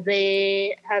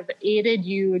 they have aided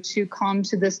you to come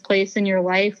to this place in your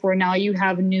life where now you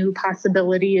have new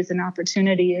possibilities and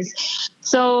opportunities.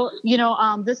 So,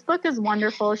 this book is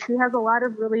wonderful. She has a lot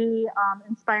of really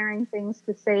inspiring things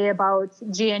to say about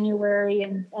January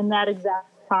and that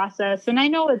exact process. And I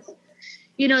know it's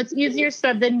easier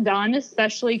said than done,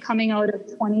 especially coming out of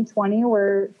 2020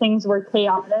 where things were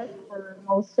chaotic for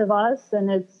most of us. And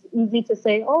it's easy to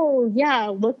say, oh, yeah,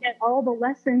 look at all the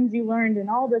lessons you learned and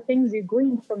all the things you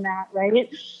gleaned from that, right?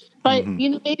 But,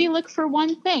 maybe look for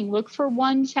one thing, look for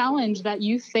one challenge that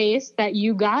you faced, that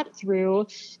you got through,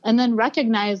 and then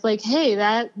recognize hey,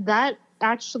 that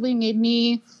actually made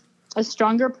me a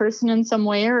stronger person in some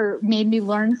way, or made me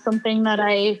learn something that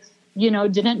I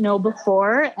didn't know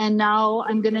before. And now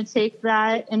I'm going to take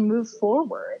that and move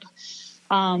forward.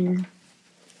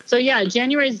 So yeah,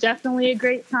 January is definitely a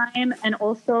great time. And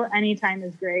also any time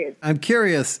is great. I'm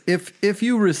curious if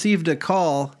you received a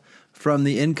call from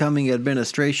the incoming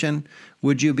administration.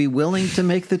 Would you be willing to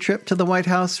make the trip to the White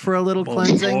House for a little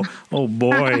cleansing? Oh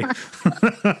boy.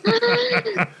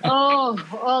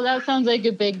 Oh, that sounds like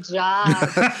a big job.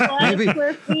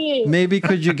 Maybe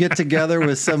could you get together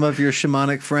with some of your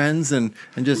shamanic friends and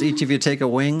just each of you take a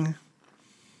wing?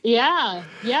 Yeah,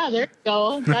 there you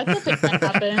go. That's a thing that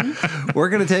happens. We're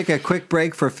going to take a quick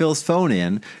break for Phil's phone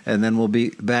in, and then we'll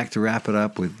be back to wrap it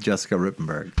up with Jessica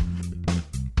Rippenberg.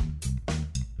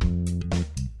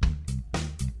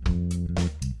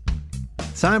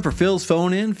 Time for Phil's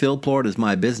phone in. Phil Plort is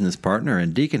my business partner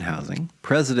in Deacon Housing,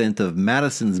 president of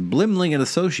Madison's Blimling and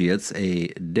Associates, a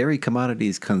dairy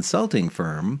commodities consulting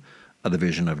firm, a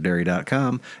division of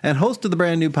dairy.com, and host of the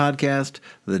brand new podcast,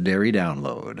 The Dairy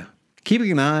Download.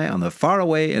 Keeping an eye on the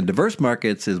faraway and diverse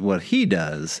markets is what he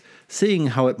does. Seeing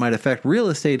how it might affect real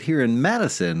estate here in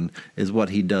Madison is what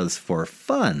he does for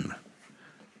fun.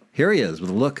 Here he is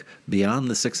with a look beyond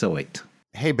the 608.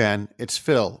 Hey, Ben, it's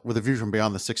Phil with a view from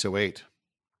beyond the 608.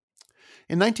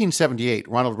 In 1978,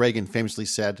 Ronald Reagan famously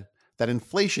said that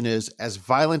inflation is as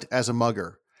violent as a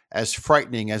mugger, as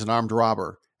frightening as an armed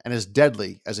robber, and as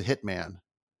deadly as a hitman.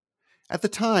 At the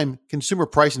time, consumer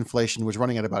price inflation was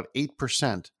running at about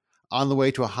 8%, on the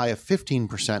way to a high of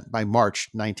 15% by March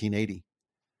 1980.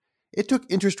 It took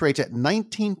interest rates at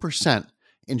 19%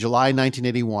 in July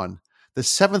 1981, the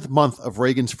 7th month of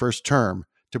Reagan's first term,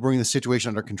 to bring the situation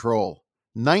under control.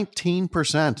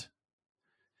 19%.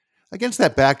 Against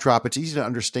that backdrop, it's easy to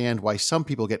understand why some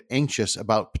people get anxious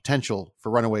about potential for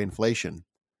runaway inflation.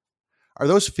 Are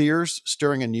those fears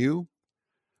stirring anew?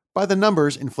 By the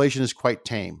numbers, inflation is quite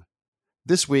tame.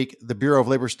 This week, the Bureau of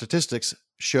Labor Statistics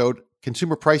showed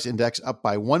Consumer Price Index up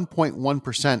by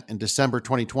 1.1% in December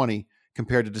 2020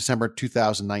 compared to December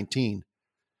 2019.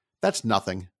 That's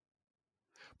nothing.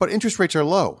 But interest rates are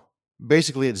low,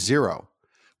 basically at zero.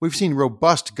 We've seen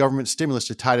robust government stimulus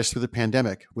to tide us through the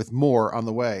pandemic, with more on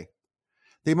the way.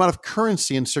 The amount of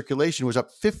currency in circulation was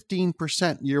up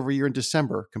 15% year over year in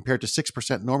December compared to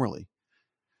 6% normally.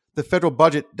 The federal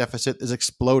budget deficit is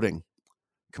exploding.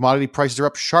 Commodity prices are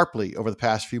up sharply over the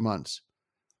past few months.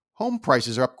 Home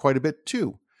prices are up quite a bit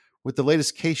too, with the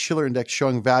latest Case-Shiller index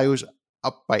showing values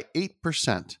up by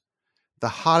 8%, the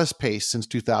hottest pace since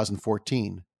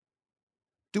 2014.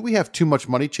 Do we have too much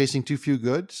money chasing too few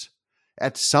goods?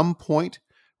 At some point,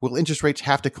 will interest rates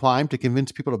have to climb to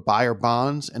convince people to buy our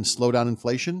bonds and slow down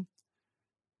inflation?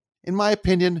 In my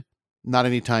opinion, not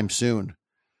anytime soon.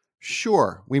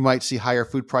 Sure, we might see higher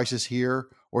food prices here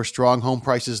or strong home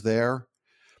prices there,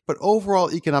 but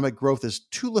overall economic growth is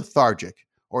too lethargic,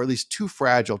 or at least too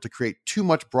fragile, to create too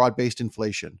much broad-based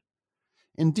inflation.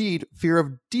 Indeed, fear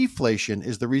of deflation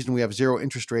is the reason we have zero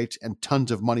interest rates and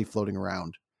tons of money floating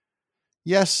around.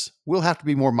 Yes, we'll have to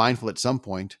be more mindful at some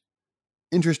point.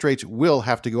 Interest rates will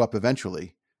have to go up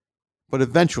eventually, but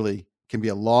eventually can be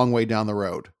a long way down the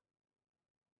road.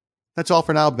 That's all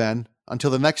for now, Ben.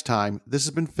 Until the next time, this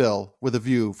has been Phil with a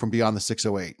view from beyond the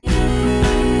 608.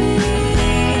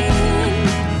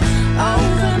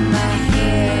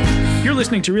 You're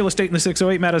listening to Real Estate in the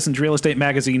 608, Madison's real estate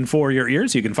magazine for your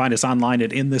ears. You can find us online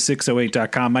at in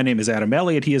the608.com. My name is Adam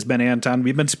Elliott. He has been Anton.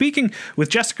 We've been speaking with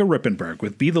Jessica Rippenberg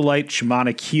with Be the Light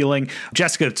Shamanic Healing.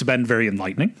 Jessica, it's been very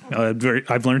enlightening.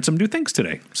 I've learned some new things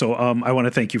today. So I want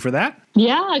to thank you for that.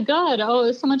 Yeah, good. Oh, it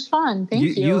was so much fun. Thank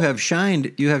you. You have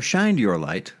shined your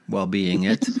light while being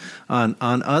it on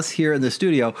us here in the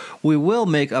studio. We will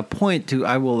make a point to,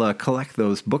 I will collect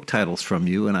those book titles from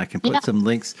you, and I can put some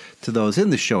links to those in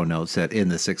the show notes at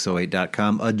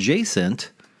in608.com,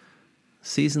 adjacent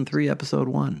season 3, episode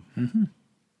 1. Mm-hmm.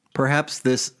 Perhaps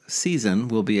this season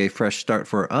will be a fresh start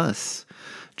for us,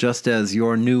 just as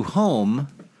your new home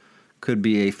could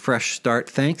be a fresh start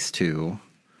thanks to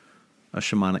a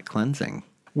shamanic cleansing.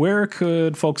 Where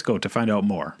could folks go to find out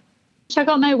more? Check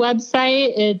out my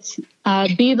website. It's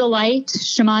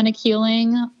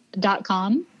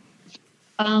bethelightshamanichealing.com.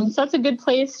 So that's a good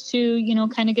place to,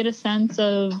 kind of get a sense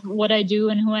of what I do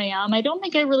and who I am. I don't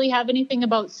think I really have anything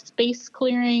about space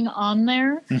clearing on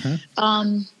there.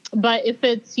 Mm-hmm. But if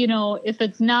it's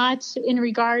not in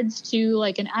regards to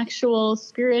like an actual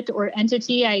spirit or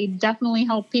entity, I definitely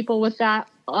help people with that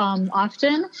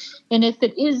often. And if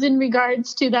it is in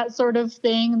regards to that sort of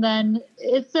thing, then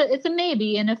it's a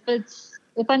maybe. And if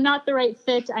I'm not the right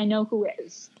fit, I know who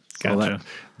is. Gotcha. Well,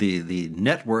 the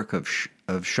network of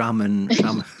shamanic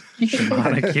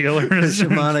healers.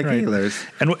 Shamanic Right. healers.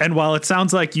 And while it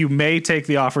sounds like you may take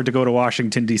the offer to go to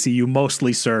Washington, D.C., you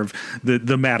mostly serve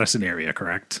the Madison area,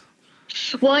 correct?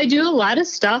 Well, I do a lot of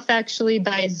stuff actually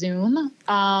by Zoom.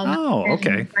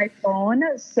 Okay. By phone.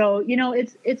 So,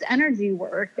 it's energy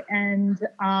work. And,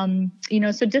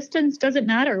 so distance doesn't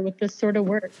matter with this sort of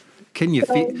work. Can you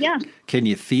feel? Yeah. Can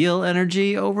you feel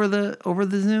energy over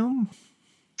the Zoom?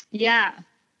 Yeah.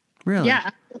 Really? Yeah,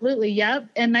 absolutely. Yep.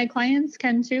 And my clients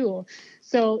can too.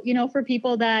 So, for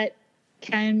people that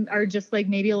are just like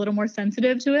maybe a little more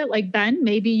sensitive to it, like Ben,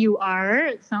 maybe you are,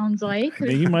 it sounds like.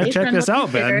 Maybe you might check this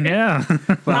out, Ben. Yeah.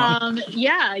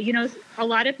 A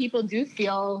lot of people do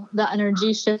feel the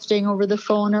energy shifting over the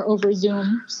phone or over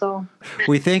Zoom. So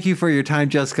we thank you for your time,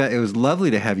 Jessica. It was lovely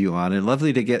to have you on and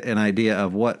lovely to get an idea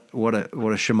of what a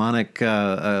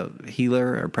shamanic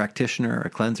healer or practitioner or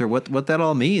cleanser, what that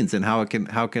all means and how it can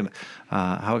help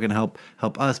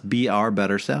us be our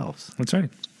better selves. That's right.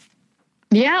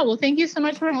 Yeah, well, thank you so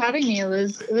much for having me. It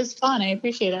was fun. I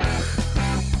appreciate it.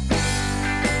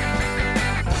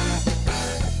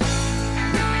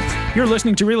 You're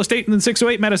listening to Real Estate in the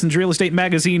 608, Madison's Real Estate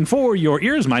Magazine for your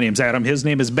ears. My name's Adam. His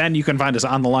name is Ben. You can find us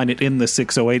on the line at In the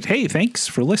 608. Hey, thanks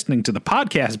for listening to the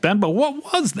podcast, Ben. But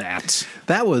what was that?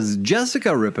 That was Jessica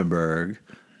Rippenberg,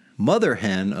 mother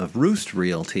hen of Roost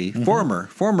Realty, former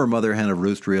mother hen of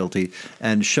Roost Realty,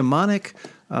 and shamanic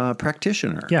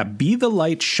practitioner. Yeah, Be the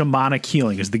Light Shamanic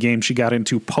Healing is the game she got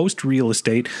into post real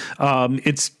estate.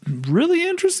 It's really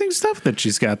interesting stuff that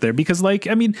she's got there because,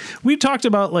 we talked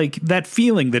about that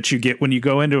feeling that you get when you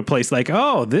go into a place like,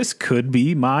 oh, this could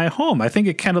be my home. I think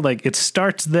it kind of it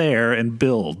starts there and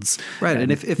builds. Right, and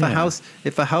if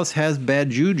a house has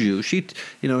bad juju, she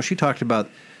talked about.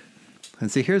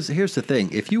 And see, here's the thing: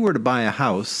 if you were to buy a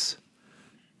house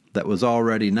that was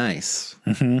already nice,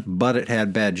 but it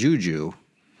had bad juju.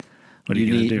 What are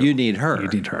you going to do? You need her. You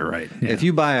need her, right. Yeah. If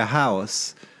you buy a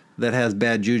house that has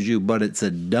bad juju, but it's a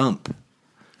dump,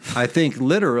 I think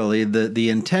literally the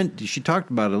intent, she talked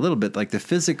about it a little bit, like the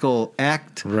physical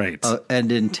act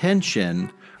and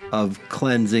intention of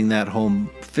cleansing that home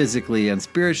physically and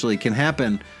spiritually can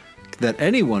happen, that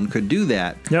anyone could do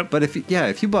that. Yep. But if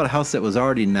you bought a house that was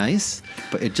already nice,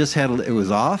 but it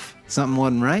was off, something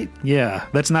wasn't right. Yeah,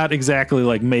 that's not exactly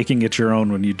like making it your own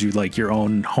when you do your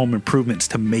own home improvements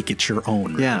to make it your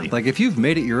own. Really. Yeah, like if you've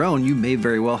made it your own, you may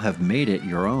very well have made it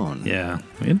your own. Yeah,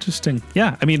 interesting.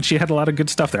 Yeah, she had a lot of good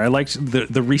stuff there. I liked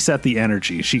the reset the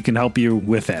energy. She can help you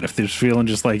with that. If there's feeling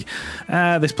just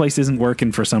this place isn't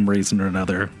working for some reason or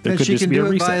another, there could just be a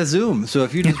reset. She can do it via Zoom. So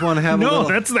if you just want to have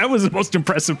that was the most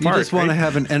impressive part. You just want to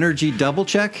have an energy double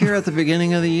check here at the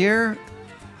beginning of the year?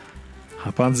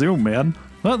 Hop on Zoom, man.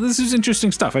 Well, this is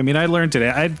interesting stuff. I learned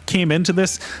today. I came into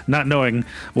this not knowing,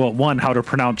 well, one, how to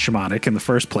pronounce shamanic in the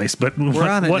first place, but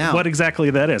what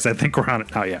exactly that is. I think we're on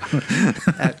it now,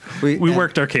 yeah. We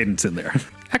worked our cadence in there.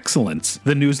 Excellent.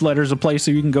 The newsletter is a place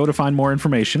so you can go to find more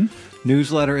information.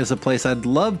 Newsletter is a place I'd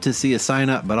love to see a sign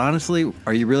up, but honestly,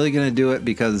 are you really going to do it?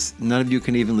 Because none of you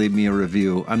can even leave me a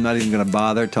review. I'm not even going to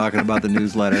bother talking about the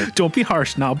newsletter. Don't be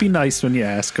harsh now. Be nice when you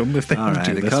ask them if they want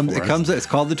to do this for us. It's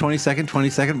called the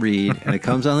 20-second read, and it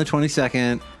comes on the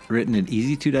 22nd, written in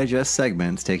easy to digest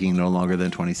segments, taking no longer than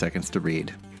 20 seconds to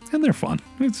read. And they're fun.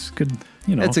 It's good.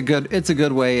 It's a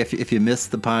good way if you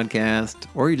missed the podcast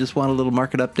or you just want a little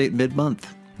market update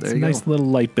mid-month. It's a nice little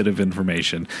light bit of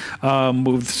information.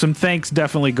 With some thanks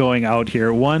definitely going out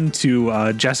here. One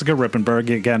to Jessica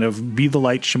Rippenberg, again, of Be the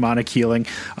Light Shamanic Healing,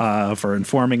 for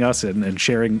informing us and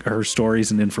sharing her stories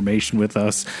and information with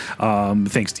us.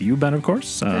 Thanks to you, Ben, of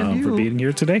course, for being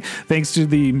here today. Thanks to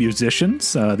the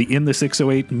musicians, the In the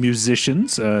 608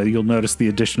 musicians. You'll notice the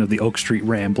addition of the Oak Street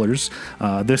Ramblers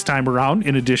this time around,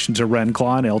 in addition to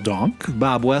Renclaw and El Donk.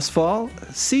 Bob Westfall,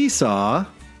 Seesaw,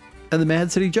 and the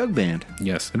Mad City Jug Band.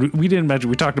 Yes. And we didn't mention,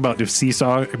 we talked about if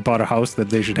Seesaw bought a house that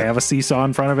they should have a seesaw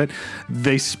in front of it.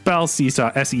 They spell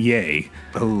Seesaw S-E-A.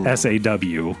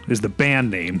 S-A-W is the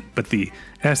band name, but the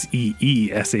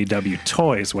S-E-E-S-A-W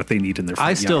toy is what they need in their front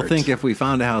I still yards. think if we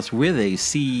found a house with a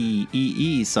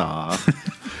C-E-E saw,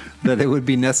 that it would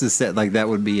be necessary, that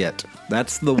would be it.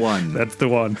 That's the one. That's the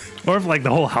one. Or if the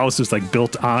whole house was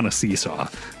built on a seesaw.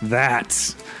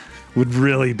 That would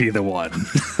really be the one.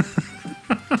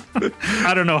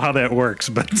 I don't know how that works,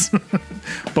 but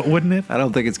wouldn't it? I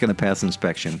don't think it's going to pass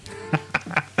inspection.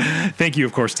 Thank you,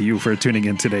 of course, to you for tuning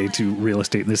in today to Real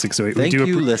Estate in the 608. Thank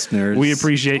you, listeners. We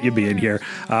appreciate you being here.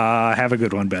 Have a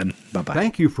good one, Ben. Bye-bye.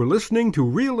 Thank you for listening to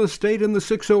Real Estate in the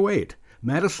 608,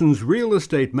 Madison's Real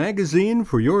Estate Magazine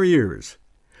for your ears.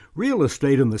 Real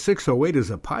Estate in the 608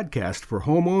 is a podcast for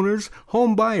homeowners,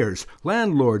 home buyers,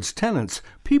 landlords, tenants,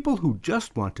 people who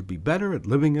just want to be better at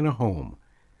living in a home.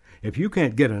 If you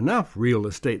can't get enough Real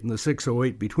Estate in the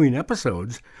 608 between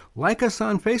episodes, like us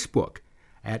on Facebook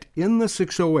at In the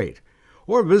 608,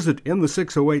 or visit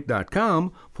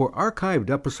inthe608.com for archived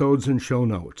episodes and show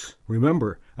notes.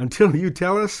 Remember, until you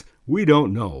tell us, we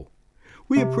don't know.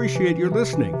 We appreciate your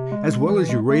listening, as well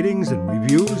as your ratings and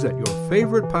reviews at your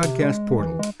favorite podcast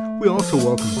portal. We also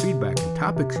welcome feedback and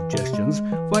topic suggestions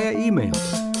via email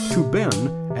to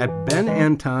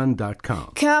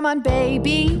ben@benanton.com. Come on,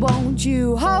 baby, won't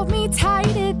you hold me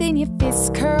tighter than your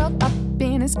fists curled up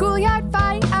in a schoolyard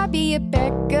fight? I'll be a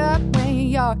backup when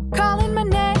you're calling my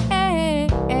name.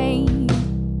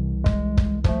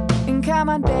 And come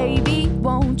on, baby,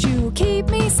 won't you keep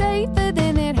me safer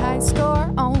than that high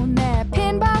score on that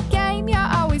pinball game you're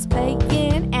always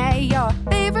playing at your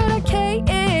favorite arcade?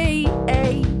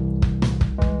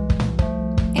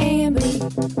 And we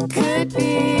could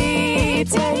be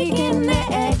taking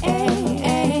names,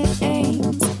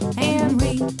 and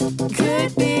we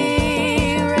could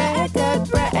be record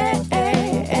breaking.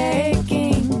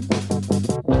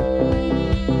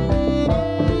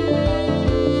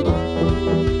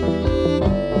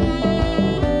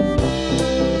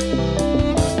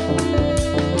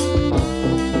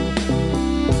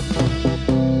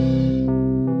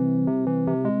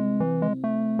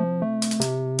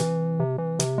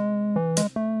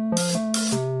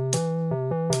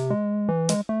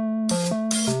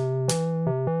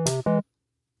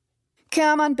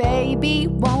 Come on, baby,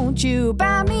 won't you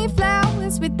buy me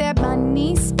flowers with that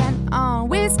money spent on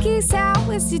whiskey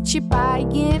sours that you're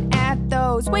buying at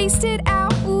those wasted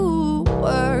hours?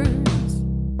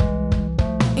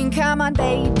 And come on,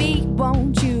 baby,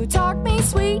 won't you talk me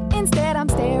sweet? Instead, I'm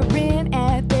staring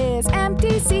at this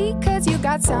empty seat, 'cause you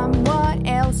got someone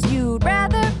else you'd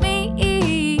rather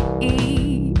me.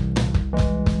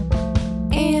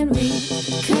 And we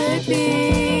could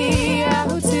be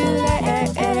out too late.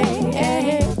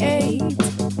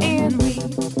 And we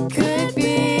could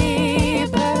be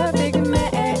perfect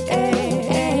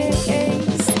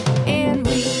mates. And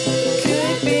we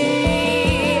could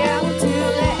be out too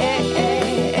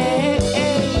late.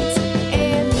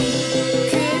 And we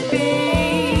could be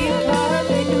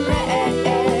perfect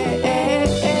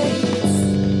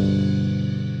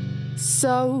mates.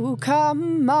 So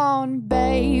come on,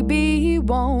 baby,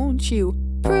 won't you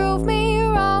prove me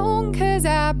wrong? 'Cause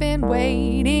I've been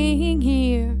waiting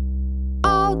here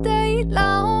all day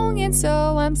long, and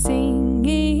so I'm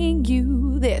singing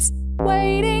you this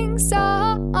waiting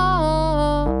song.